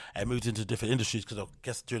away and moved into different industries, because I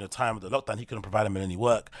guess during the time of the lockdown he couldn't provide them with any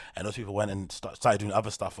work, and those people went and started doing other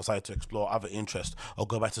stuff, or started to explore other interests or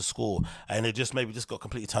go back to school, and they just got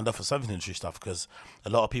completely turned off for service industry stuff, because a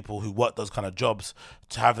lot of people who work those kind of jobs,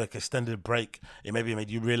 to have like extended break, it maybe made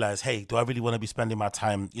you realize, hey, do I really want to be spending my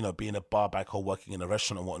time being a bar back or working in a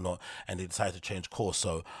restaurant and whatnot, and they decided to change course.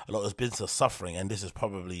 So a lot of those businesses are suffering, and this is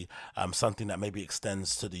probably something that maybe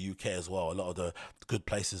extends to the UK as well. A lot of the good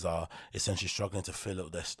places are essentially struggling to fill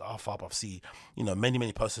up their staff up. I've seen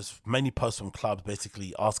many posts from clubs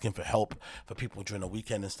basically asking for help for people during the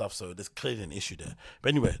weekend and stuff, so there's clearly an issue there. But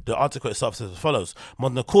anyway, the article itself says as follows: more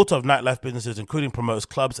than a quarter of nightlife businesses, including promoters,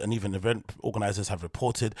 clubs and even event organizers, have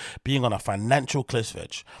reported being on a financial cliff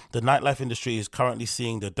edge. The nightlife industry is currently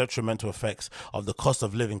seeing the detrimental effects of the cost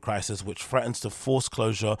of living crisis, which threatens to force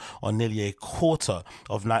closure on nearly a quarter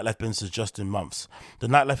of nightlife businesses just in months. The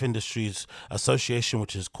Nightlife Industries Association,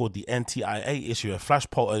 which is called the NTIA, issued a flash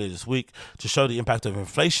poll earlier this week to show the impact of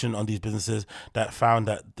inflation on these businesses that found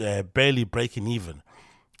that they're barely breaking even.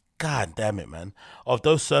 God damn it, man. Of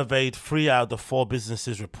those surveyed, 3 out of the 4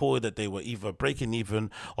 businesses reported that they were either breaking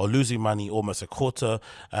even or losing money. Almost a quarter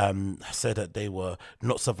said that they were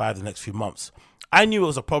not survive the next few months. I knew it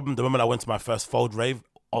was a problem the moment I went to my first Fold rave.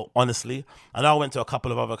 Honestly, I know I went to a couple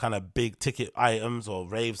of other kind of big ticket items or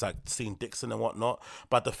raves like seeing Dixon and whatnot,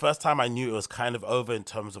 but the first time I knew it was kind of over in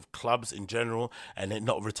terms of clubs in general and it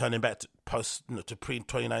not returning back to to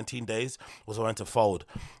pre-2019 days was when I went to Fold.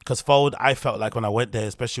 Because Fold, I felt like when I went there,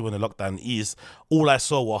 especially when the lockdown eased, all I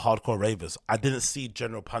saw were hardcore ravers. I didn't see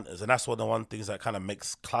general punters, and that's one of the one things that kind of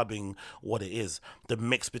makes clubbing what it is. The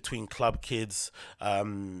mix between club kids,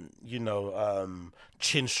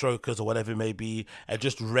 chin strokers or whatever it may be, and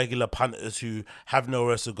just regular punters who have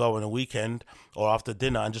nowhere else to go on a weekend or after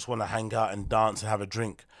dinner and just want to hang out and dance and have a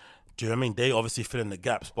drink. Do you know what I mean? They obviously fill in the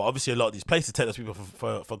gaps, but obviously a lot of these places take those people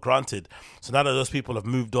for granted. So now that those people have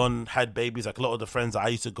moved on, had babies, like a lot of the friends that I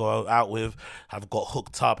used to go out with have got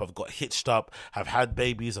hooked up, have got hitched up, have had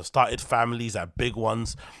babies, have started families, have big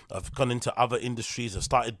ones, have gone into other industries, have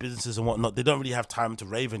started businesses and whatnot. They don't really have time to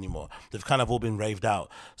rave anymore. They've kind of all been raved out.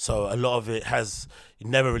 So a lot of it has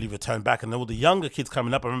never really returned back. And all the younger kids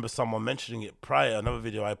coming up, I remember someone mentioning it prior, another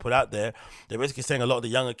video I put out there, they're basically saying a lot of the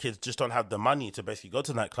younger kids just don't have the money to basically go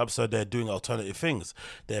to nightclubs, so they're doing alternative things.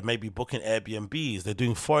 They're maybe booking Airbnbs, they're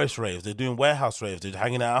doing forest raves, they're doing warehouse raves, they're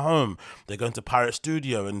hanging out at home, they're going to Pirate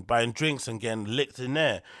Studio and buying drinks and getting licked in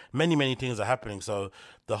there. Many things are happening. So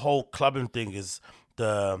the whole clubbing thing is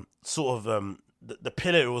the sort of the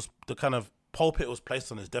pillar it was, the kind of pulpit it was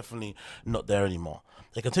placed on is definitely not there anymore.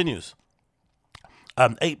 It continues.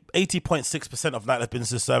 80.6% of nightlife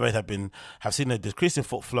businesses surveyed have seen a decrease in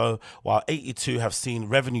foot flow, while 82 have seen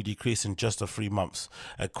revenue decrease in just 3 months.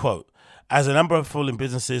 A quote: as the number of failing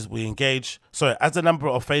businesses we engage with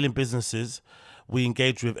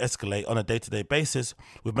escalate on a day-to-day basis,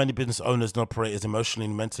 with many business owners and operators emotionally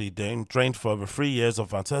and mentally drained for over 3 years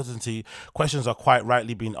of uncertainty, questions are quite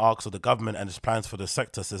rightly being asked of the government and its plans for the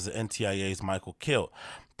sector, says the NTIA's Michael Kill.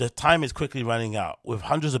 The time is quickly running out, with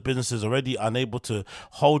hundreds of businesses already unable to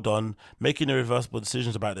hold on, making irreversible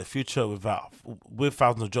decisions about their future with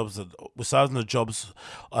thousands of jobs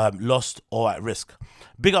lost or at risk.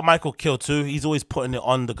 Big up Michael Kill too. He's always putting it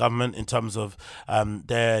on the government in terms of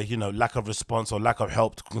their lack of response or lack of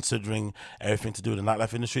help, considering everything to do with the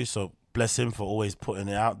nightlife industry. So bless him for always putting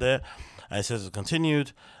it out there. And it says it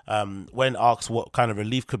continued, when asked what kind of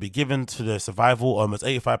relief could be given to their survival, almost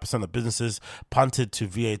 85% of businesses punted to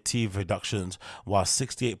VAT reductions, while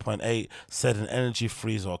 68.8% said an energy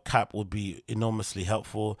freeze or cap would be enormously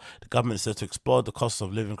helpful. The government said to explore the cost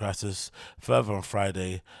of living crisis further on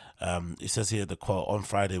Friday. It says here, the quote, on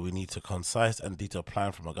Friday we need a concise and detailed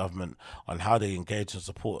plan from our government on how they engage and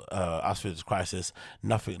support us through this crisis.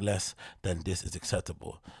 Nothing less than this is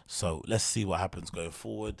acceptable. So let's see what happens going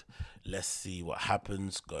forward.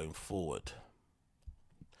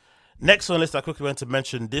 Next on the list, I quickly want to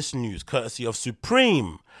mention this news courtesy of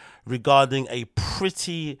Supreme regarding a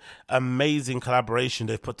pretty amazing collaboration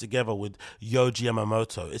they've put together with Yohji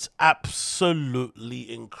Yamamoto. It's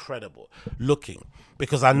absolutely incredible looking,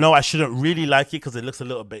 because I know I shouldn't really like it because it looks a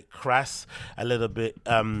little bit crass, a little bit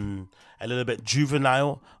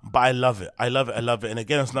juvenile, but I love it. And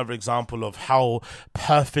again, it's another example of how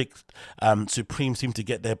perfect Supreme seem to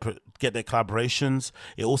get their collaborations.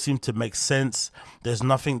 It all seems to make sense. There's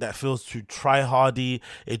nothing that feels too try-hardy.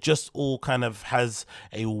 It just all kind of has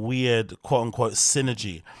a weird quote-unquote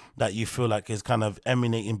synergy that you feel like is kind of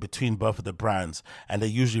emanating between both of the brands, and they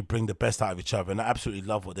usually bring the best out of each other. And I absolutely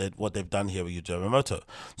love what they've done here with Yohji Yamamoto.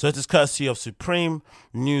 So it is courtesy of Supreme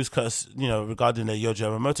news, regarding the Yohji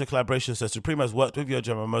Yamamoto collaboration. So Supreme has worked with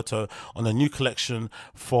Yohji Yamamoto on a new collection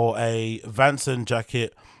for a Vanson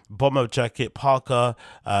jacket, bomber jacket, parka,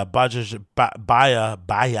 baya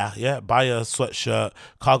sweatshirt,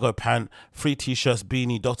 cargo pant, 3 t-shirts,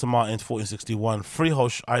 beanie, Dr. Martens 1461,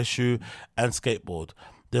 3-hole ice shoe, and skateboard.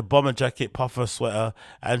 The bomber jacket, puffer sweater,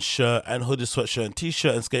 and shirt, and hooded sweatshirt and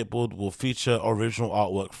t-shirt and skateboard will feature original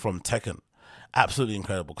artwork from Tekken. Absolutely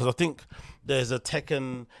incredible, because I think there's a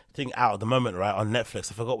Tekken thing out at the moment, right, on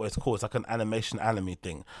Netflix. I forgot what it's called. It's like an animation anime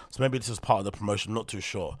thing. So maybe this is part of the promotion, not too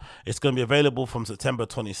sure. It's going to be available from September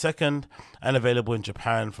 22nd and available in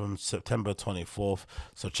Japan from September 24th.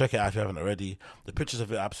 So check it out if you haven't already. The pictures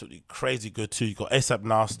of it are absolutely crazy good too. You got ASAP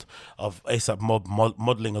Nast of ASAP Mob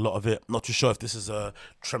modeling a lot of it. Not too sure if this is a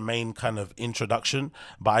Tremaine kind of introduction,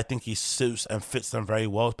 but I think he suits and fits them very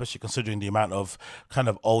well, especially considering the amount of kind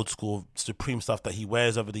of old school Supreme stuff that he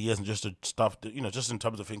wears over the years and just the stuff, just in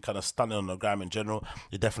terms of being kind of stunning on the gram in general,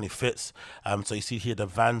 it definitely fits. So you see here the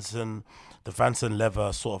Vanson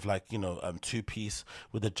leather sort of like, two-piece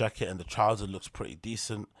with the jacket, and the trouser looks pretty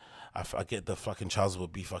decent. I get the fucking trousers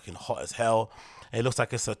would be fucking hot as hell. And it looks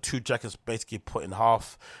like it's two jackets basically put in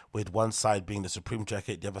half, with one side being the Supreme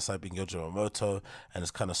jacket, the other side being Yohji Yamamoto, and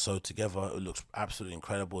it's kind of sewed together. It looks absolutely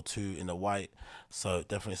incredible too in the white. So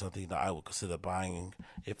definitely something that I would consider buying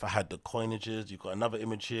if I had the coinages. You've got another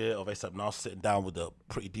image here of A$AP Nas sitting down with a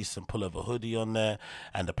pretty decent pullover hoodie on there,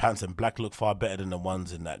 and the pants in black look far better than the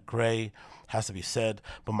ones in that grey, has to be said.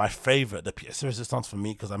 But my favorite, the pièce de résistance for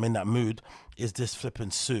me, because I'm in that mood, is this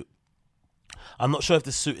flipping suit. I'm not sure if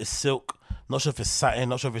this suit is silk, not sure if it's satin,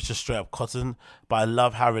 not sure if it's just straight up cotton, but I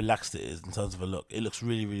love how relaxed it is in terms of a look. It looks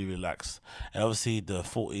really, really relaxed. And obviously the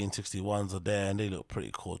 1461s are there, and they look pretty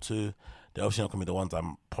cool too. They're obviously not going to be the ones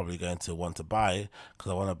I'm probably going to want to buy,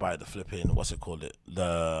 because I want to buy the flipping, the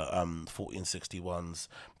 1461s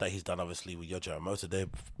that he's done obviously with Yohji Yamamoto. They're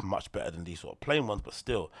much better than these sort of plain ones, but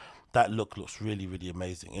still, that look looks really, really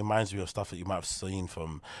amazing. It reminds me of stuff that you might have seen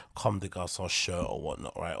from Comme des Garçons shirt or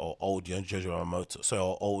whatnot, right? Or old Yohji Yamamoto. So,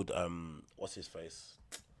 or old, what's his face?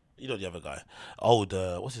 The other guy. Old,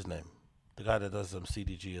 what's his name? The guy that does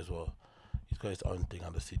CDG as well. He's got his own thing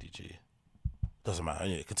under CDG. Doesn't matter.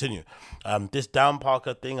 Anyway, continue. This down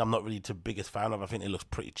Parker thing, I'm not really the biggest fan of. I think it looks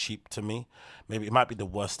pretty cheap to me. Maybe it might be the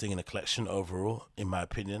worst thing in the collection overall, in my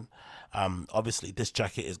opinion. Obviously, this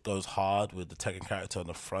jacket goes hard with the Tekken character on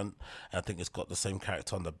the front, and I think it's got the same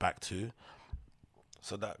character on the back too.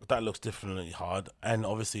 So that looks definitely hard. And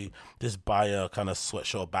obviously, this Bayer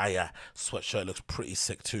sweatshirt looks pretty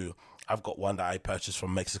sick too. I've got one that I purchased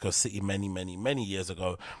from Mexico City many, many, many years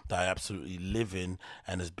ago that I absolutely live in,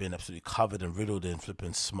 and has been absolutely covered and riddled in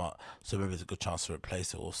flipping smut. So maybe it's a good chance to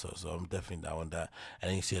replace it also. So I'm definitely down on that. And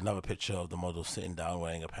then you see another picture of the model sitting down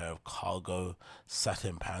wearing a pair of cargo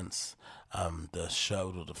satin pants. The shirt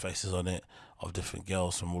with all the faces on it of different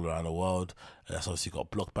girls from all around the world. And that's obviously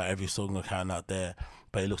got blocked by every song account out there.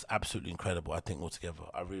 But it looks absolutely incredible, I think, altogether.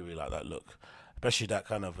 I really, really like that look. Especially that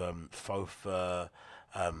kind of faux fur,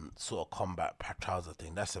 sort of combat trouser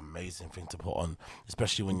thing. That's an amazing thing to put on,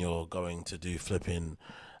 especially when you're going to do flipping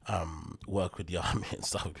work with the army and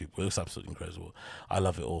stuff with people. It looks absolutely incredible. I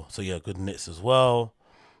love it all. So yeah, good knits as well.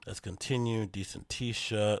 Let's continue. Decent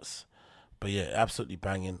t-shirts. But yeah, absolutely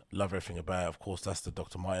banging. Love everything about it. Of course, that's the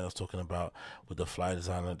Dr. Martin I was talking about with the fly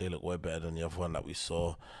designer. They look way better than the other one that we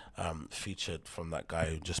saw featured from that guy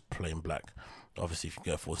who just plain black. Obviously, if you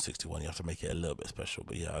get a 461, you have to make it a little bit special.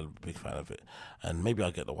 But yeah, I'm a big fan of it. And maybe I'll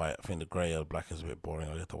get the white. I think the grey or black is a bit boring.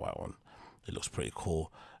 I'll get the white one. It looks pretty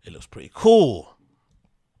cool. It looks pretty cool.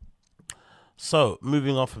 So,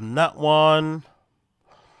 moving on from that one.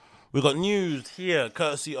 We got news here,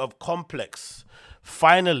 courtesy of Complex.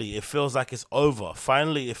 Finally, it feels like it's over.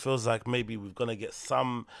 Finally, it feels like maybe we're going to get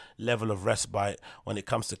some level of respite when it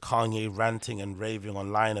comes to Kanye ranting and raving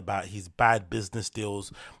online about his bad business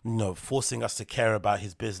deals, forcing us to care about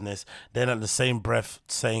his business. Then at the same breath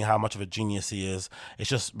saying how much of a genius he is.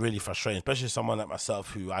 It's just really frustrating, especially someone like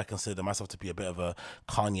myself who I consider myself to be a bit of a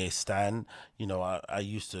Kanye stan. I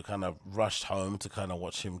used to kind of rush home to kind of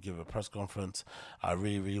watch him give a press conference. I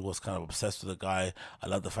really, really was kind of obsessed with the guy. I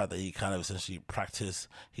love the fact that he kind of essentially practiced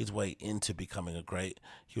his way into becoming a great.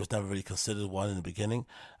 He was never really considered one in the beginning,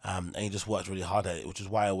 and he just worked really hard at it, which is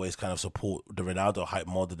why I always kind of support the Ronaldo hype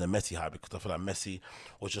more than the Messi hype, because I feel like Messi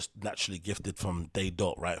was just naturally gifted from day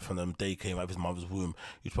dot, right? From the day he came out of his mother's womb,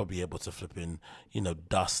 he was probably able to flip in,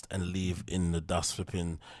 dust and leave in the dust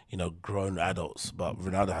flipping, grown adults. But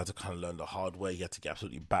Ronaldo had to kind of learn the hard way. He had to get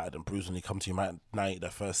absolutely battered and bruised when he come to United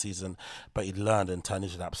that first season, but he learned and turned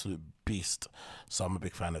into an absolute beast. So I'm a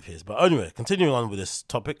big fan of his. But anyway, continuing on with this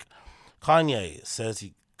topic, Kanye says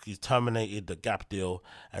he's terminated the Gap deal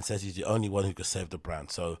and says he's the only one who could save the brand.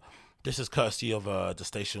 So this is courtesy of the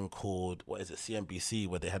station called, CNBC,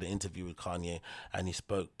 where they had an interview with Kanye, and he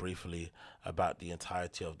spoke briefly about the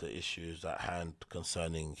entirety of the issues at hand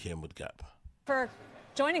concerning him with Gap. For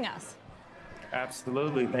joining us.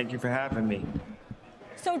 Absolutely. Thank you for having me.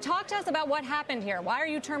 So talk to us about what happened here. Why are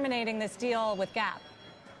you terminating this deal with Gap?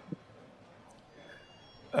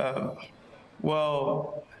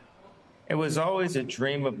 Well, it was always a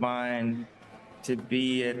dream of mine to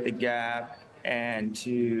be at the Gap and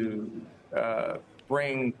to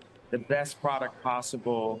bring the best product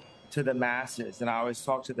possible to the masses. And I always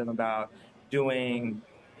talk to them about doing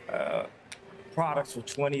products for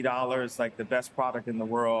 $20, like the best product in the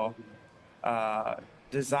world,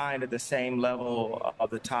 designed at the same level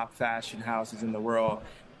of the top fashion houses in the world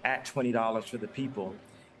at $20 for the people.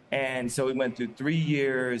 And so we went through 3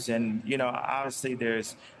 years, and obviously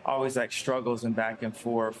there's always like struggles and back and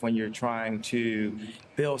forth when you're trying to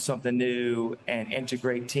build something new and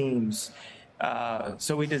integrate teams.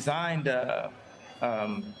 So we designed an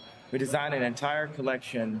entire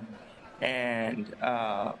collection, and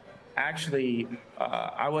I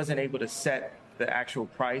wasn't able to set the actual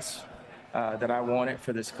price that I wanted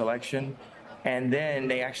for this collection, and then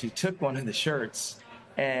they actually took one of the shirts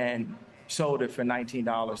and sold it for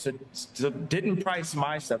 $19. So didn't price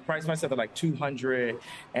my stuff. Priced my stuff at like $200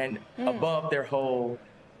 and above their whole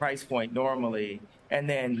price point normally, and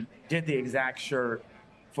then did the exact shirt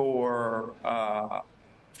for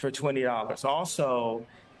 $20. Also,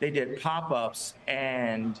 they did pop-ups,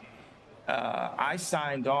 and I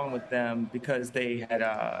signed on with them because they had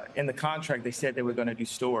in the contract they said they were going to do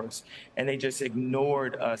stores, and they just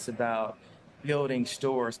ignored us about building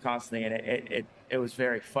stores constantly, and it was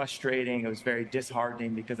very frustrating. It was very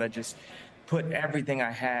disheartening because I just put everything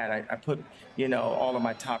I had. I put, all of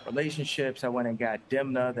my top relationships. I went and got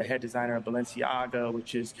Demna, the head designer of Balenciaga,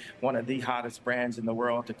 which is one of the hottest brands in the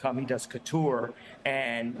world, to come. He does couture,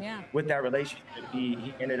 and with that relationship,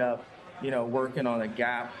 he ended up, working on a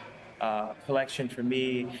Gap collection for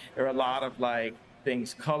me. There are a lot of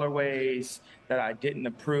things, colorways that I didn't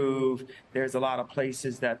approve. There's a lot of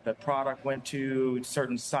places that the product went to,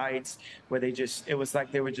 certain sites where it was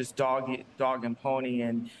like they were just dog and pony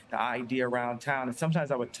and the idea around town. And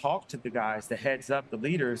sometimes I would talk to the guys, the heads up, the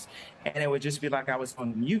leaders, and it would just be like I was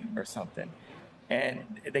on mute or something.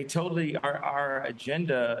 And they totally, our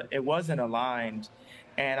agenda, it wasn't aligned.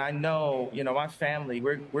 And I know, my family,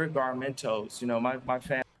 we're Garmentos, my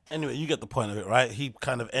family. Anyway, you get the point of it, right? He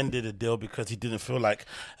kind of ended the deal because he didn't feel like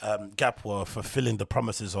Gap were fulfilling the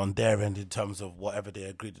promises on their end in terms of whatever they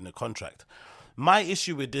agreed in the contract. My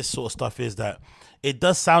issue with this sort of stuff is that it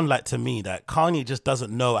does sound like to me that Kanye just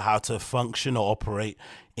doesn't know how to function or operate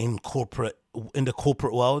in the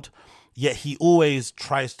corporate world. Yet he always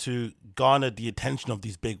tries to garner the attention of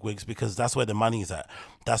these big wigs because that's where the money is at.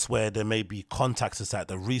 That's where there may be contacts is at,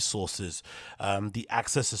 the resources, the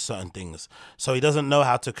access to certain things. So he doesn't know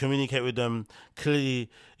how to communicate with them. Clearly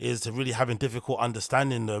is really having difficult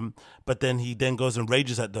understanding them. But then he then goes and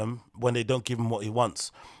rages at them when they don't give him what he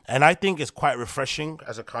wants. And I think it's quite refreshing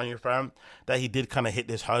as a Kanye fan that he did kind of hit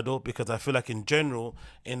this hurdle, because I feel like in general,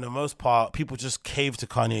 in the most part, people just cave to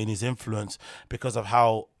Kanye and his influence because of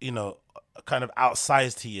how, kind of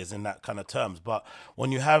outsized he is in that kind of terms. But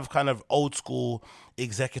when you have kind of old school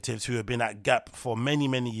executives who have been at Gap for many,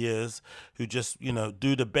 many years, who just,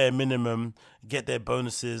 do the bare minimum, get their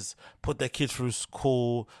bonuses, put their kids through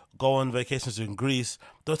school, go on vacations in Greece,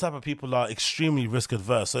 those type of people are extremely risk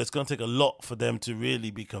adverse. So it's going to take a lot for them to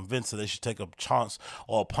really be convinced that they should take a chance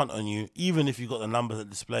or a punt on you, even if you got the numbers that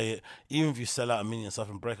display it, even if you sell out a million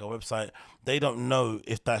stuff and break a website. They don't know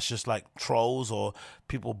if that's just like trolls or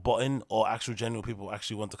people botting or actual general people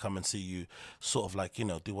actually want to come and see you sort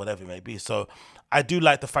of do whatever it may be. So I do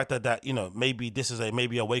like the fact that maybe this is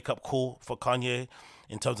maybe a wake up call for Kanye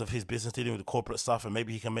in terms of his business dealing with the corporate stuff, and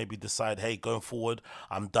maybe he can decide, hey, going forward,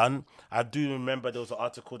 I'm done. I do remember there was an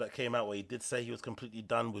article that came out where he did say he was completely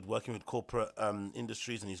done with working with corporate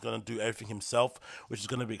industries, and he's going to do everything himself, which is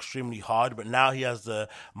going to be extremely hard. But now he has the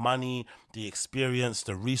money, the experience,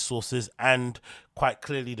 the resources, and quite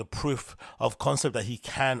clearly the proof of concept that he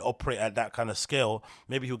can operate at that kind of scale.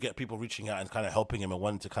 Maybe he'll get people reaching out and kind of helping him and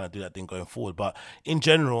wanting to kind of do that thing going forward. But in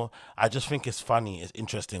general, I just think it's funny, it's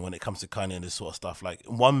interesting when it comes to Kanye and this sort of stuff. Like,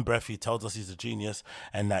 in one breath, he tells us he's a genius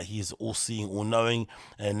and that he's all-seeing, all-knowing,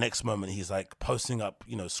 and next moment he's like posting up,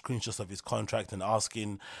 screenshots of his contract and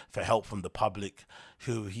asking for help from the public,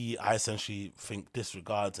 who I essentially think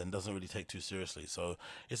disregards and doesn't really take too seriously. So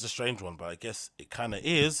it's a strange one, but I guess it kind of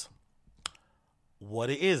is what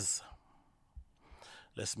it is.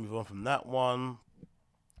 Let's move on from that one.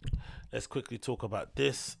 Let's quickly talk about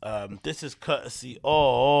this. This is courtesy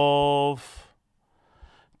of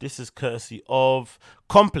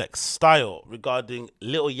Complex Style regarding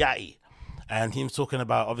Lil Yachty. And he was talking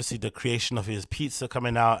about, obviously, the creation of his pizza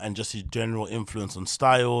coming out and just his general influence on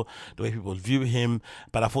style, the way people view him.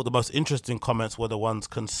 But I thought the most interesting comments were the ones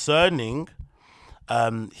concerning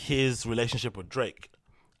his relationship with Drake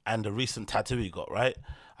and the recent tattoo he got, right?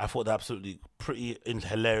 I thought that absolutely pretty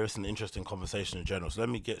hilarious and interesting conversation in general. So let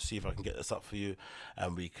me see if I can get this up for you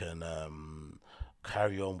and we can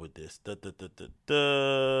carry on with this.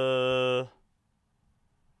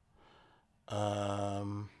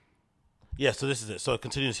 Yeah, so this is it. So it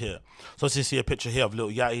continues here. So you see a picture here of Lil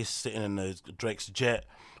Yachty sitting in Drake's jet,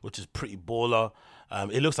 which is pretty baller.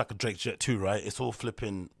 It looks like a Drake jet too, right? It's all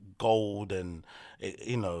flipping gold and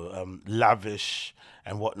lavish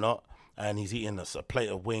and whatnot. And he's eating a plate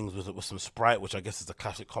of wings with some Sprite, which I guess is a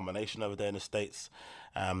classic combination over there in the States.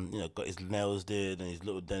 Got his nails did and his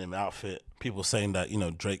little denim outfit. People saying that,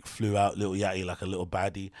 Drake flew out Lil Yachty like a little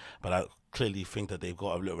baddie, but I clearly think that they've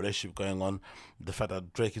got a little relationship going on. The fact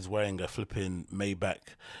that Drake is wearing a flipping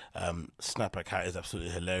Maybach snapback hat is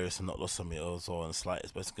absolutely hilarious and not lost on me also on the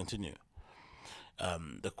slightest. But let's continue.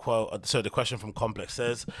 The question from Complex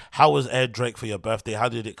says, "How was Air Drake for your birthday? How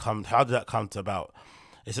did that come to about?"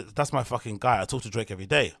 It says, "That's my fucking guy. I talk to Drake every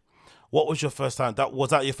day." What was your first time?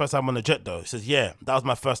 Was that your first time on a jet though? He says, "Yeah, that was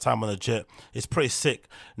my first time on a jet. It's pretty sick.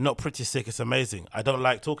 Not pretty sick. It's amazing. I don't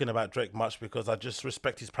like talking about Drake much because I just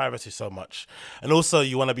respect his privacy so much. And also,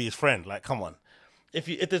 you want to be his friend. Like, come on.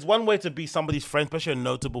 If there's one way to be somebody's friend, especially a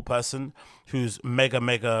notable person who's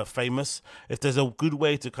mega famous, if there's a good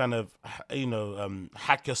way to kind of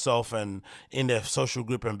hack yourself and in their social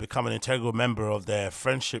group and become an integral member of their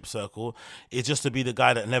friendship circle, it's just to be the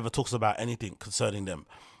guy that never talks about anything concerning them.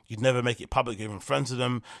 You'd never make it public. You're even friends with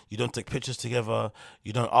them. You don't take pictures together.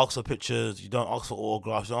 You don't ask for pictures. You don't ask for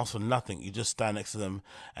autographs. You don't ask for nothing. You just stand next to them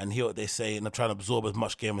and hear what they say and try to absorb as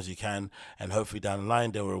much game as you can. And hopefully down the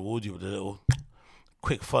line, they'll reward you with a little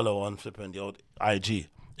quick follow on flipping the old IG.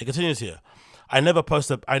 It continues here. I never post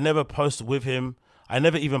with him. I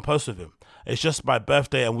never even post with him. It's just my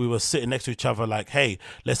birthday and we were sitting next to each other like, hey,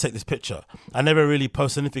 let's take this picture. I never really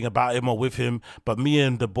post anything about him or with him, but me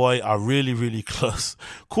and the boy are really close.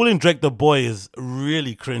 Calling Drake the boy is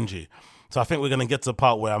really cringy. So I think we're going to get to the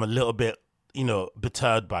part where I'm a little bit,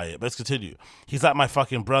 perturbed by it. But let's continue. He's like my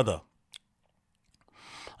fucking brother.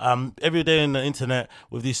 Every day on the internet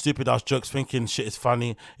with these stupid ass jokes thinking shit is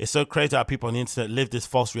funny. It's so crazy how people on the internet live this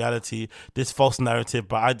false reality, this false narrative,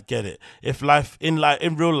 but I get it. If in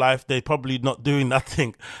real life, they're probably not doing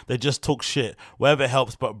nothing. They just talk shit, wherever it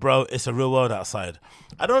helps. But bro, it's a real world outside.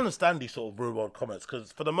 I don't understand these sort of real world comments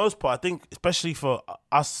because for the most part, I think especially for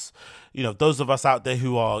us, those of us out there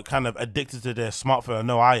who are kind of addicted to their smartphone, I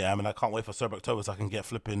know I am, and I can't wait for Sober October so I can get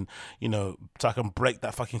flipping, so I can break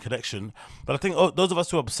that fucking connection. But I think those of us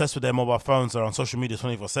who are obsessed with their mobile phones or on social media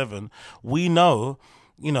 24/7, we know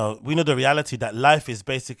the reality that life is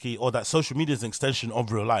basically, or that social media is an extension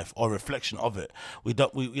of real life or reflection of it. We're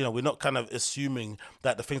not kind of assuming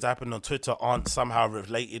that the things that happen on Twitter aren't somehow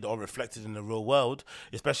related or reflected in the real world,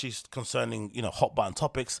 especially concerning, hot button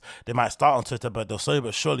topics. They might start on Twitter, but they'll slowly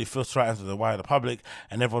but surely filter out into the wider public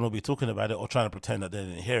and everyone will be talking about it or trying to pretend that they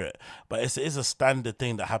didn't hear it. But it is a standard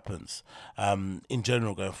thing that happens in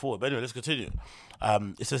general going forward. But anyway, let's continue.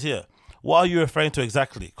 It says here, what are you referring to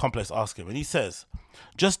exactly? Complex asked him. And he says,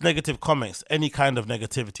 just negative comments, any kind of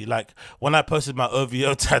negativity. Like when I posted my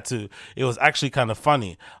OVO tattoo, it was actually kind of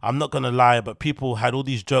funny. I'm not going to lie, but people had all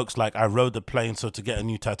these jokes like I rode the plane so to get a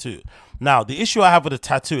new tattoo. Now, the issue I have with a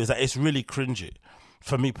tattoo is that it's really cringy.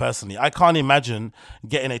 For me personally, I can't imagine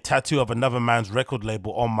getting a tattoo of another man's record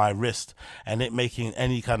label on my wrist and it making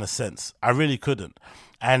any kind of sense. I really couldn't.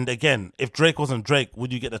 And again, if Drake wasn't Drake,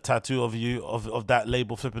 would you get a tattoo of that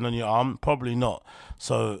label flipping on your arm? Probably not.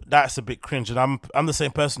 So that's a bit cringe. And I'm the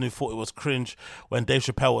same person who thought it was cringe when Dave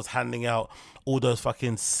Chappelle was handing out all those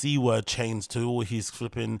fucking C-word chains to all his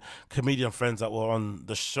flipping comedian friends that were on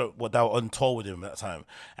the show, that were on tour with him at that time.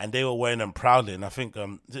 And they were wearing them proudly. And I think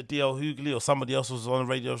D.L. Hughley or somebody else was on a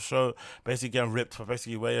radio show basically getting ripped for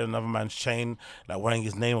basically wearing another man's chain, like wearing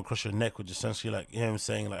his name across your neck, which is essentially like him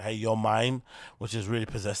saying like, hey, you're mine, which is really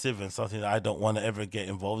possessive and something that I don't want to ever get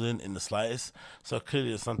involved in the slightest. So clearly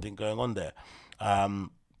there's something going on there.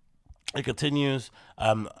 It continues.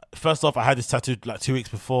 First off, I had this tattoo like 2 weeks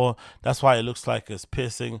before. That's why it looks like it's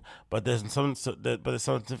piercing. But there's some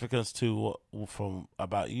significance to from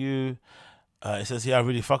about you. It says here, I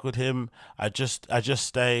really fuck with him. I just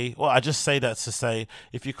say that to say,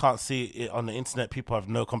 if you can't see it on the internet, people have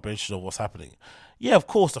no comprehension of what's happening. Yeah, of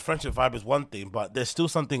course, the friendship vibe is one thing, but there's still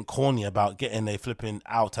something corny about getting a flipping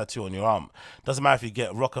owl tattoo on your arm. Doesn't matter if you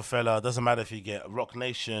get Rockefeller, doesn't matter if you get Rock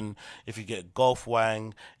Nation, if you get Golf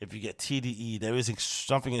Wang, if you get TDE. There is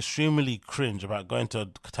something extremely cringe about going to a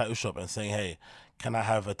tattoo shop and saying, hey, can I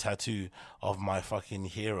have a tattoo of my fucking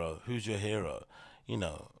hero? Who's your hero?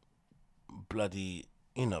 Bloody,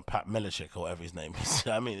 Pat Melchik or whatever his name is.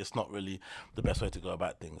 I mean, it's not really the best way to go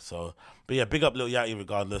about things. So, but yeah, big up Lil Yachty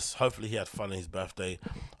regardless. Hopefully he had fun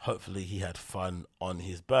on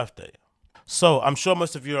his birthday. So I'm sure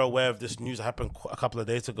most of you are aware of this news that happened a couple of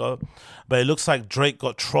days ago, but it looks like Drake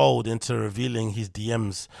got trolled into revealing his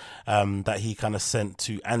DMs that he kind of sent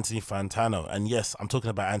to Anthony Fantano. And yes, I'm talking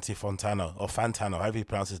about Anthony Fantano, or Fantano, however you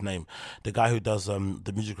pronounce his name, the guy who does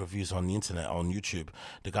the music reviews on the internet, on YouTube,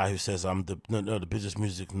 the guy who says I'm the business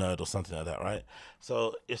music nerd or something like that, right?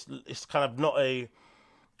 So it's kind of not a...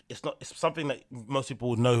 It's something that most people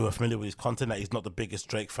would know who are familiar with his content, that he's not the biggest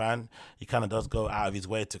Drake fan. He kind of does go out of his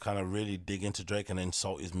way to kind of really dig into Drake and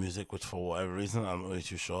insult his music, which for whatever reason, I'm not really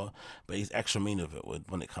too sure. But he's extra mean with it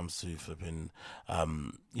when it comes to flipping,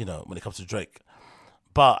 when it comes to Drake.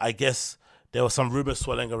 But I guess there were some rumors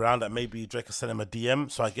swirling around that maybe Drake has sent him a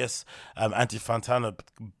DM. So I guess Anthony Fantano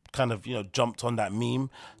kind of, jumped on that meme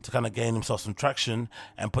to kind of gain himself some traction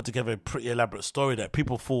and put together a pretty elaborate story that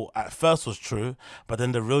people thought at first was true, but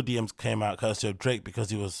then the real DMs came out courtesy of Drake because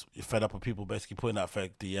he was fed up with people basically putting out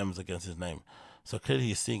fake DMs against his name. So clearly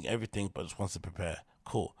he's seeing everything but just wants to prepare.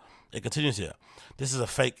 Cool. It continues here. This is a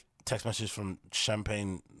fake text message from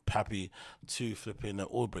Champagne Pappy to flipping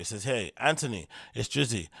Aubrey. It says, "Hey Anthony, it's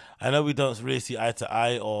Drizzy. I know we don't really see eye to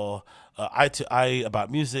eye or eye to eye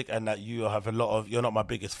about music, and that you're not my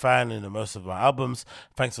biggest fan in most of my albums.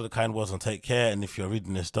 Thanks for the kind words and take care. And if you're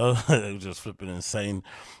reading this though, it's just flipping insane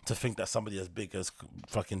to think that somebody as big as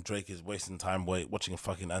fucking Drake is wasting time watching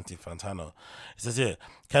fucking Anthony Fantano." It says here,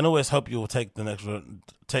 "Can always hope you'll take the next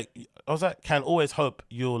Can always hope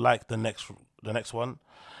you'll like the next one."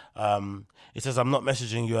 It says, "I'm not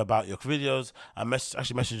messaging you about your videos. I'm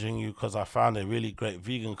actually messaging you because I found a really great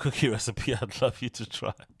vegan cookie recipe I'd love you to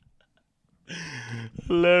try."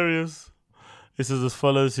 Hilarious. It says as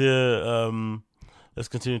follows here. Let's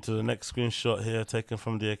continue to the next screenshot here, taken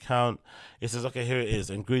from the account. It says, okay, here it is.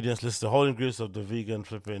 Ingredients list, the whole ingredients of the vegan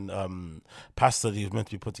flipping pasta that he was meant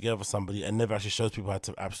to be put together for somebody, and never actually shows people how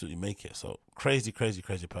to absolutely make it. So crazy, crazy,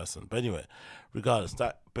 crazy person. But anyway, regardless,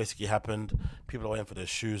 that basically happened. People are waiting for their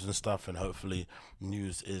shoes and stuff, and hopefully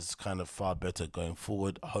news is kind of far better going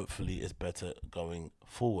forward. Hopefully it's better going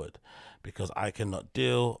forward, because I cannot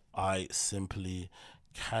deal. I simply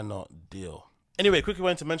cannot deal. Anyway, quickly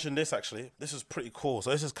wanted to mention this actually. This is pretty cool. So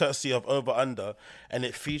this is courtesy of Over Under, and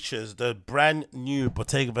it features the brand new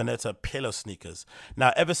Bottega Veneta pillow sneakers.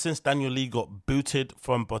 Now, ever since Daniel Lee got booted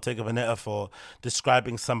from Bottega Veneta for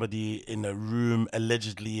describing somebody in a room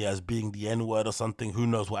allegedly as being the N-word or something, who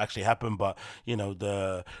knows what actually happened, but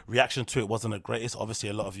the reaction to it wasn't the greatest. Obviously,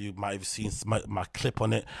 a lot of you might have seen my clip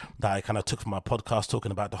on it that I kind of took from my podcast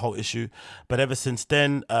talking about the whole issue. But ever since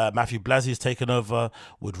then, Matthew Blazzie's taken over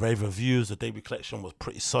with rave reviews. The debut collection was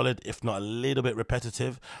pretty solid, if not a little bit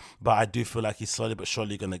repetitive, but I do feel like he's slowly but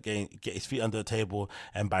surely going to get his feet under the table,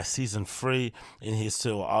 and by season 3 in his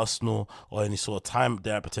sort of Arsenal or any sort of time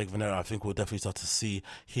there at Bottega Veneta, I think we'll definitely start to see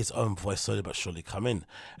his own voice slowly but surely come in.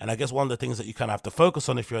 And I guess one of the things that you kind of have to focus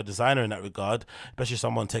on if you're a designer in that regard, especially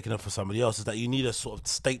someone taking it for somebody else, is that you need a sort of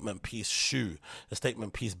statement piece shoe, a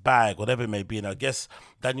statement piece bag, whatever it may be. And I guess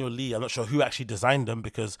Daniel Lee, I'm not sure who actually designed them,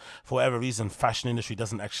 because for whatever reason, fashion industry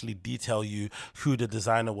doesn't actually detail you who the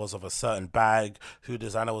designer was of a certain bag, who the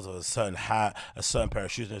designer was of a certain hat, a certain pair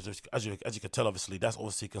of shoes. And as you can tell, obviously, that's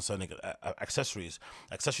obviously concerning accessories.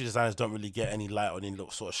 Accessory designers don't really get any light or any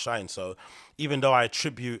sort of shine. So even though I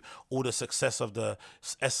attribute all the success of the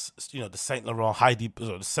Saint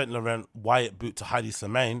Laurent Wyatt boot to Heidi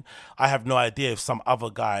Semaine, I have no idea if some other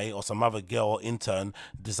guy or some other girl or intern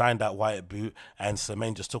designed that Wyatt boot and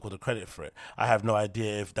Semaine just took all the credit for it. I have no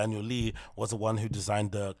idea if Daniel Lee was the one who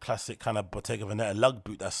designed the classic kind of Bottega Veneta lug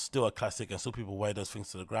boot that's still a classic and still people wear those things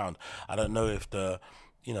to the ground. I don't know if the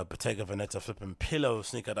Bottega Veneta flipping pillow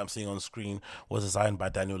sneaker that I'm seeing on screen was designed by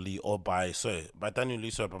Daniel Lee or by Bottega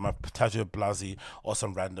Blasi or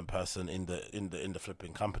some random person in the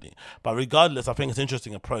flipping company. But regardless, I think it's an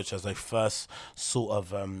interesting approach as a first sort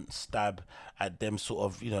of stab at them sort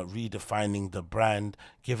of redefining the brand,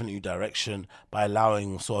 giving you direction by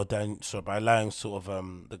allowing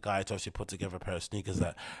the guy to actually put together a pair of sneakers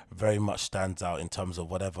that very much stands out in terms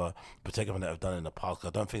of whatever Bottega Veneta have done in the past.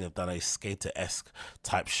 I don't think they've done a skater-esque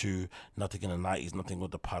type shoe, nothing in the 90s, nothing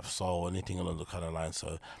with the pipe sole or anything along the kind of line.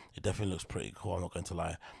 So it definitely looks pretty cool, I'm not going to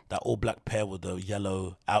lie. That all black pair with the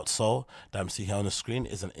yellow outsole that I'm seeing here on the screen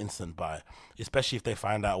is an instant buy, especially if they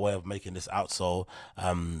find out a way of making this outsole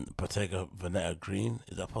Bottega Veneta green.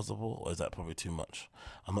 Is that possible, or is that probably too much?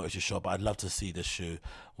 I'm not really sure, but I'd love to see this shoe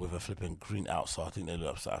with a flipping green outsole. I think they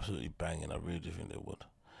look absolutely banging. I really do think they would.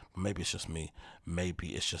 But maybe it's just me.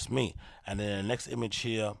 And then the next image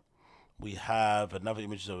here, we have another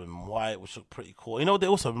image of them in white, which look pretty cool. You know what they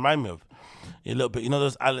also remind me of? A little bit,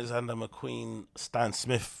 those Alexander McQueen, Stan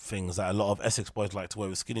Smith things that a lot of Essex boys like to wear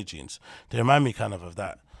with skinny jeans? They remind me kind of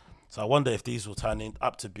that. So I wonder if these will turn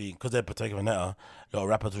up to be, because they're Bottega Veneta, a lot of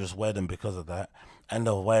rappers will just wear them because of that, and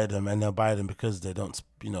they'll wear them and they'll buy them because they don't,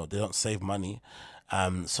 they don't save money.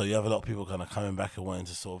 So you have a lot of people kind of coming back and wanting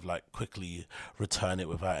to sort of like quickly return it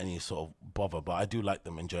without any sort of bother. But I do like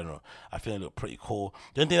them in general. I think they look pretty cool.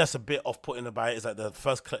 The only thing that's a bit off-putting about it is like the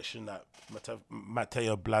first collection that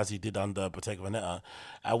Matteo Blasi did under Bottega Veneta,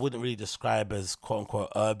 I wouldn't really describe as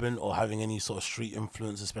quote-unquote urban or having any sort of street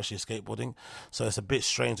influence, especially skateboarding. So it's a bit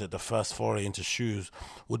strange that the first foray into shoes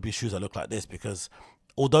would be shoes that look like this, because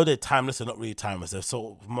although they're timeless, they're not really timeless. They're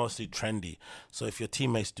sort of mostly trendy. So if your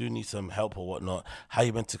teammates do need some help or whatnot, how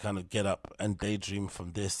you meant to kind of get up and daydream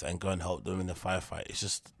from this and go and help them in the firefight? It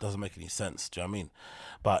just doesn't make any sense. Do you know what I mean?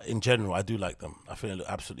 But in general, I do like them. I think they look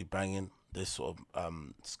absolutely banging. This sort of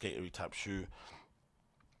skatery type shoe.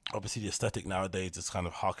 Obviously, the aesthetic nowadays is kind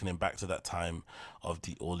of harkening back to that time of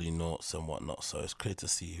the Ollie Noughts and whatnot. So it's clear to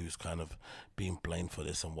see who's kind of being blamed for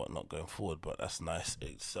this and whatnot going forward. But that's nice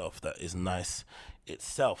itself. That is nice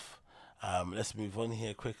itself. Let's move on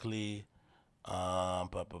here quickly.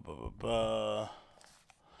 What was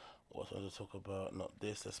I going to talk about? Not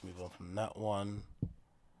this. Let's move on from that one.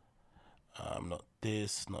 Not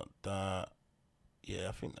this. Not that. Yeah,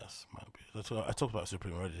 I think that's might be. I talked about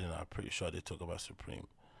Supreme already, didn't I? I'm pretty sure I did talk about Supreme.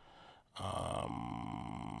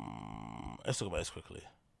 Let's talk about this quickly.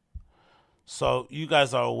 So you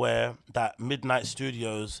guys are aware that Midnight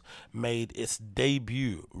Studios made its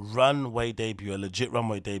runway debut, a legit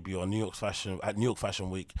runway debut on New York Fashion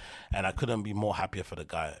Week, and I couldn't be more happier for the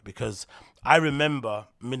guy, because I remember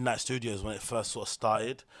Midnight Studios when it first sort of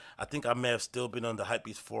started. I think I may have still been on the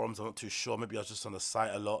Hypebeast forums, I'm not too sure, maybe I was just on the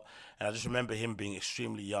site a lot, and I just remember him being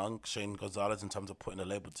extremely young, Shane Gonzalez, in terms of putting the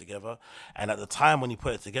label together. And at the time when he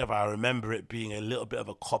put it together, I remember it being a little bit of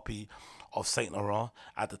a copy of Saint Laurent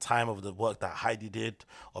at the time, of the work that Heidi did,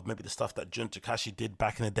 of maybe the stuff that Jun Takashi did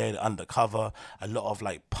back in the day, the Undercover, a lot of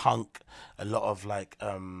like punk, a lot of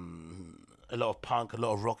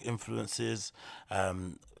rock influences,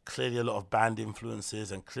 clearly a lot of band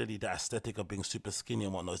influences, and clearly the aesthetic of being super skinny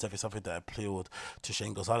and whatnot is definitely something that appealed to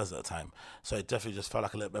Shane Gonzalez at the time. So it definitely just felt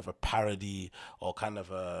like a little bit of a parody, or kind of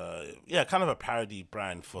a parody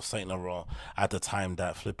brand for Saint Laurent at the time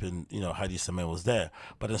that flipping, Heidi Samir was there.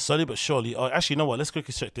 But then slowly but surely, actually, you know what? Let's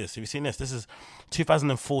quickly check this. Have you seen this? This is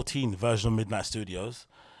 2014 version of Midnight Studios.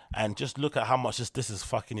 And just look at how much this has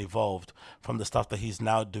fucking evolved from the stuff that he's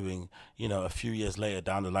now doing, a few years later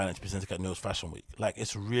down the line and presenting at New York Fashion Week. Like,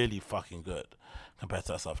 it's really fucking good compared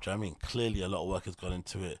to that stuff. Do you know what I mean? Clearly a lot of work has gone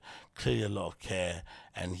into it. Clearly a lot of care.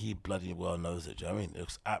 And he bloody well knows it. Do you know what I mean? It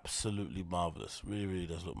looks absolutely marvellous. Really, really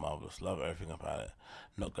does look marvellous. Love everything about it.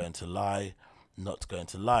 Not going to lie.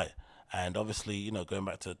 And obviously, going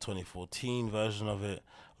back to the 2014 version of it,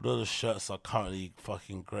 although the shirts are currently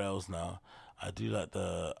fucking grails now, I do like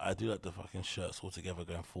the fucking shirts altogether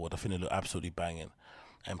going forward. I think they look absolutely banging.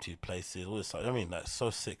 Empty places, all this stuff. I mean, that's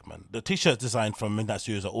so sick, man. The t-shirts designed from Midnight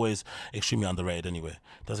Studios are always extremely underrated anyway.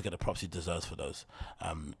 Doesn't get the props he deserves for those.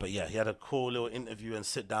 But yeah, he had a cool little interview and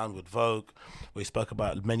sit down with Vogue, where he spoke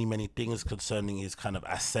about many, many things concerning his kind of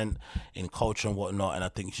ascent in culture and whatnot. And I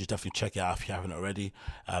think you should definitely check it out if you haven't already.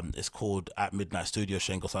 It's called At Midnight Studios.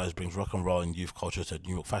 Shane Gonzalez brings rock and roll and youth culture to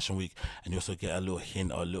New York Fashion Week. And you also get a little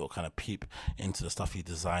hint or a little kind of peep into the stuff he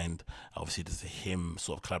designed. Obviously, there's a him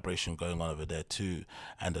sort of collaboration going on over there too.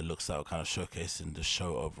 And the looks that are kind of showcasing the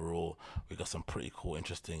show overall. We got some pretty cool,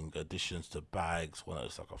 interesting additions to bags. One that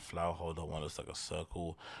looks like a flower holder, one looks like a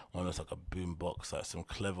circle, one looks like a boom box. Like some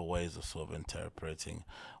clever ways of sort of interpreting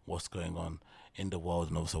what's going on in the world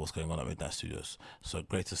and also what's going on at Midnight Studios. So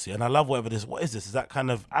great to see. And I love whatever this, what is this? Is that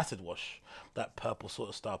kind of acid wash? That purple sort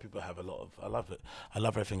of style people have a lot of. I love it. I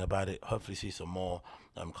love everything about it. Hopefully see some more.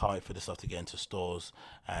 Can't wait for this stuff to get into stores.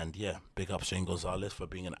 And yeah, big up Shane Gonzalez for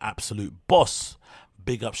being an absolute boss.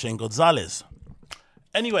 Big up Shane Gonzalez.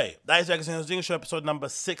 Anyway, that is the Agostinho Show episode number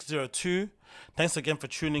 602. Thanks again for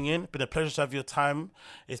tuning in. Been a pleasure to have your time.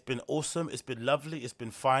 It's been awesome. It's been lovely. It's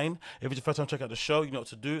been fine. If it's your first time to check out the show, you know what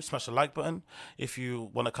to do. Smash the like button. If you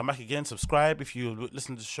want to come back again, subscribe. If you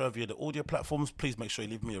listen to the show via the audio platforms, please make sure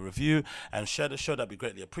you leave me a review and share the show. That'd be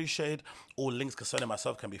greatly appreciated. All links concerning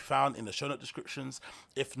myself can be found in the show note descriptions.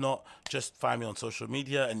 If not, just find me on social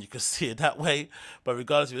media and you can see it that way. But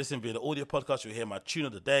regardless, if you're listening via the audio podcast, you'll hear my tune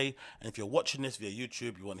of the day. And if you're watching this via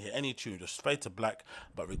YouTube, you want to hear any tune, just fade to black.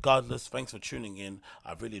 But regardless, thanks for tuning in.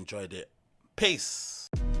 I've really enjoyed it. Peace.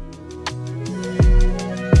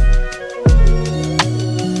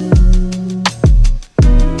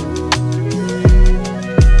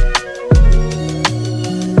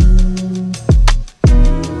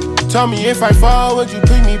 Tell me if I fall, would you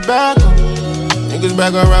pick me back up? Niggas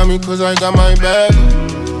back around me cause I got my bag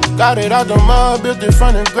up. Got it out the mud, built it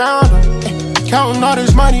from the ground up. Counting all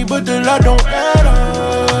this money, but the love don't add up.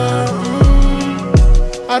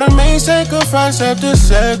 I done made sacrifice after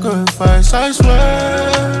sacrifice, I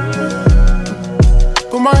swear.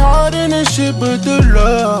 Put my heart in this shit, but the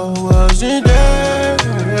love wasn't there.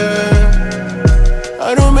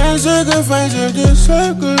 I done made sacrifice after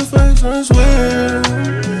sacrifice, I swear.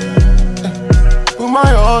 Put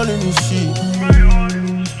my all in this shit.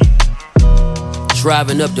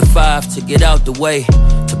 Driving up the 5 to get out the way.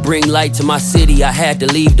 To bring light to my city, I had to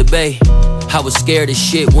leave the bay. I was scared as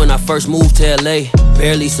shit when I first moved to LA.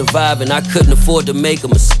 Barely surviving, I couldn't afford to make a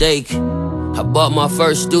mistake. I bought my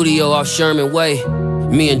first studio off Sherman Way.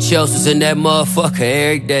 Me and Chelsea was in that motherfucker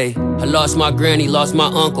every day. I lost my granny, lost my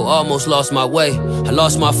uncle, almost lost my way. I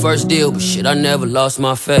lost my first deal, but shit, I never lost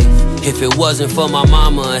my faith. If it wasn't for my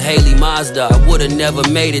mama and Haley Mazda, I would've never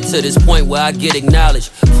made it to this point where I get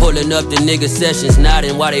acknowledged. Pulling up the nigga sessions,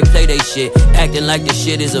 nodding while they play they shit. Acting like the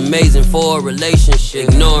shit is amazing for a relationship.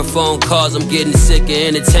 Ignoring phone calls, I'm getting sick of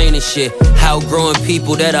entertaining shit. Outgrowing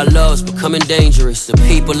people that I love's becoming dangerous. The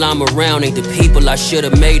people I'm around ain't the people I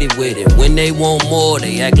should've made it with. And when they want more,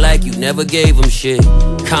 they act like you never gave them shit.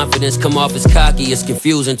 Confidence come off as cocky, it's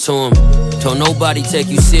confusing to them. Don't nobody take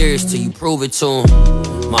you serious till you prove it to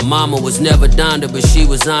them. My mama was never Donda, but she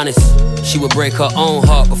was honest. She would break her own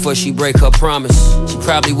heart before she break her promise. She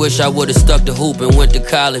probably wish I would've stuck to hoop and went to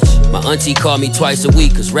college. My auntie called me twice a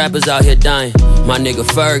week, cause rappers out here dying. My nigga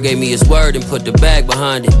Ferg gave me his word and put the bag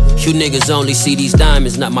behind it. You niggas only see these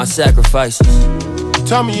diamonds, not my sacrifices.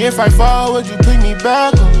 Tell me if I fall, would you pick me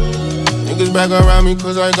back up? Niggas back around me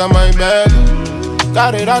cause I got my bag up.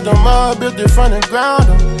 Got it out the mud, built it from the ground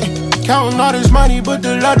up. Counting all this money, but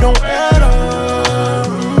the love don't add up.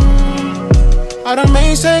 I done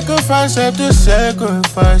made sacrifice after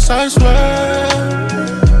sacrifice, I swear.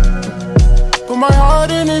 Put my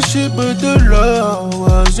heart in this shit, but the love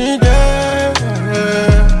wasn't there.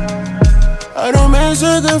 I done made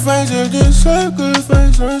sacrifice after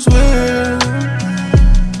sacrifice, I swear.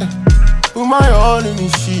 Put my all in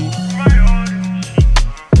this shit.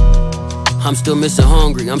 I'm still missing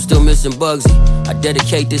Hungry, I'm still missing Bugsy. I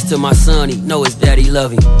dedicate this to my son, he know his daddy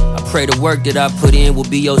love him. I pray the work that I put in will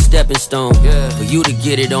be your stepping stone. For you to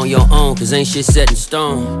get it on your own, cause ain't shit set in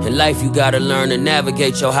stone. In life you gotta learn to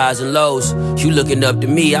navigate your highs and lows. You looking up to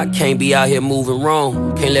me, I can't be out here moving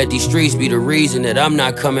wrong. Can't let these streets be the reason that I'm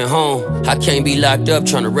not coming home. I can't be locked up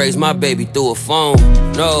trying to raise my baby through a phone.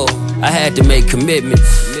 No, I had to make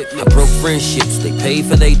commitments. I broke friendships, they paid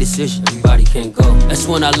for their decision. Everybody can't go. That's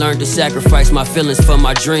when I learned to sacrifice my feelings for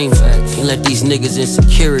my dreams. Can't let these niggas'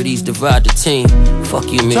 insecurities divide the team.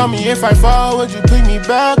 Fuck you, man. Tell me if I fall, would you pick me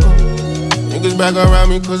back up? Niggas back around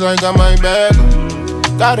me cause I got my bag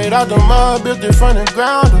up. Got it out the mud, built it from the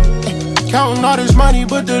ground up. Counting all this money,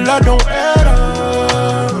 but the love don't add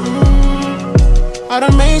up. I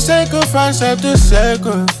done made sacrifice after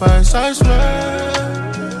sacrifice, I swear.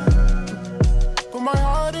 Put my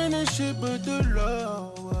heart in this shit, but the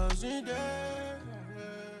love wasn't there.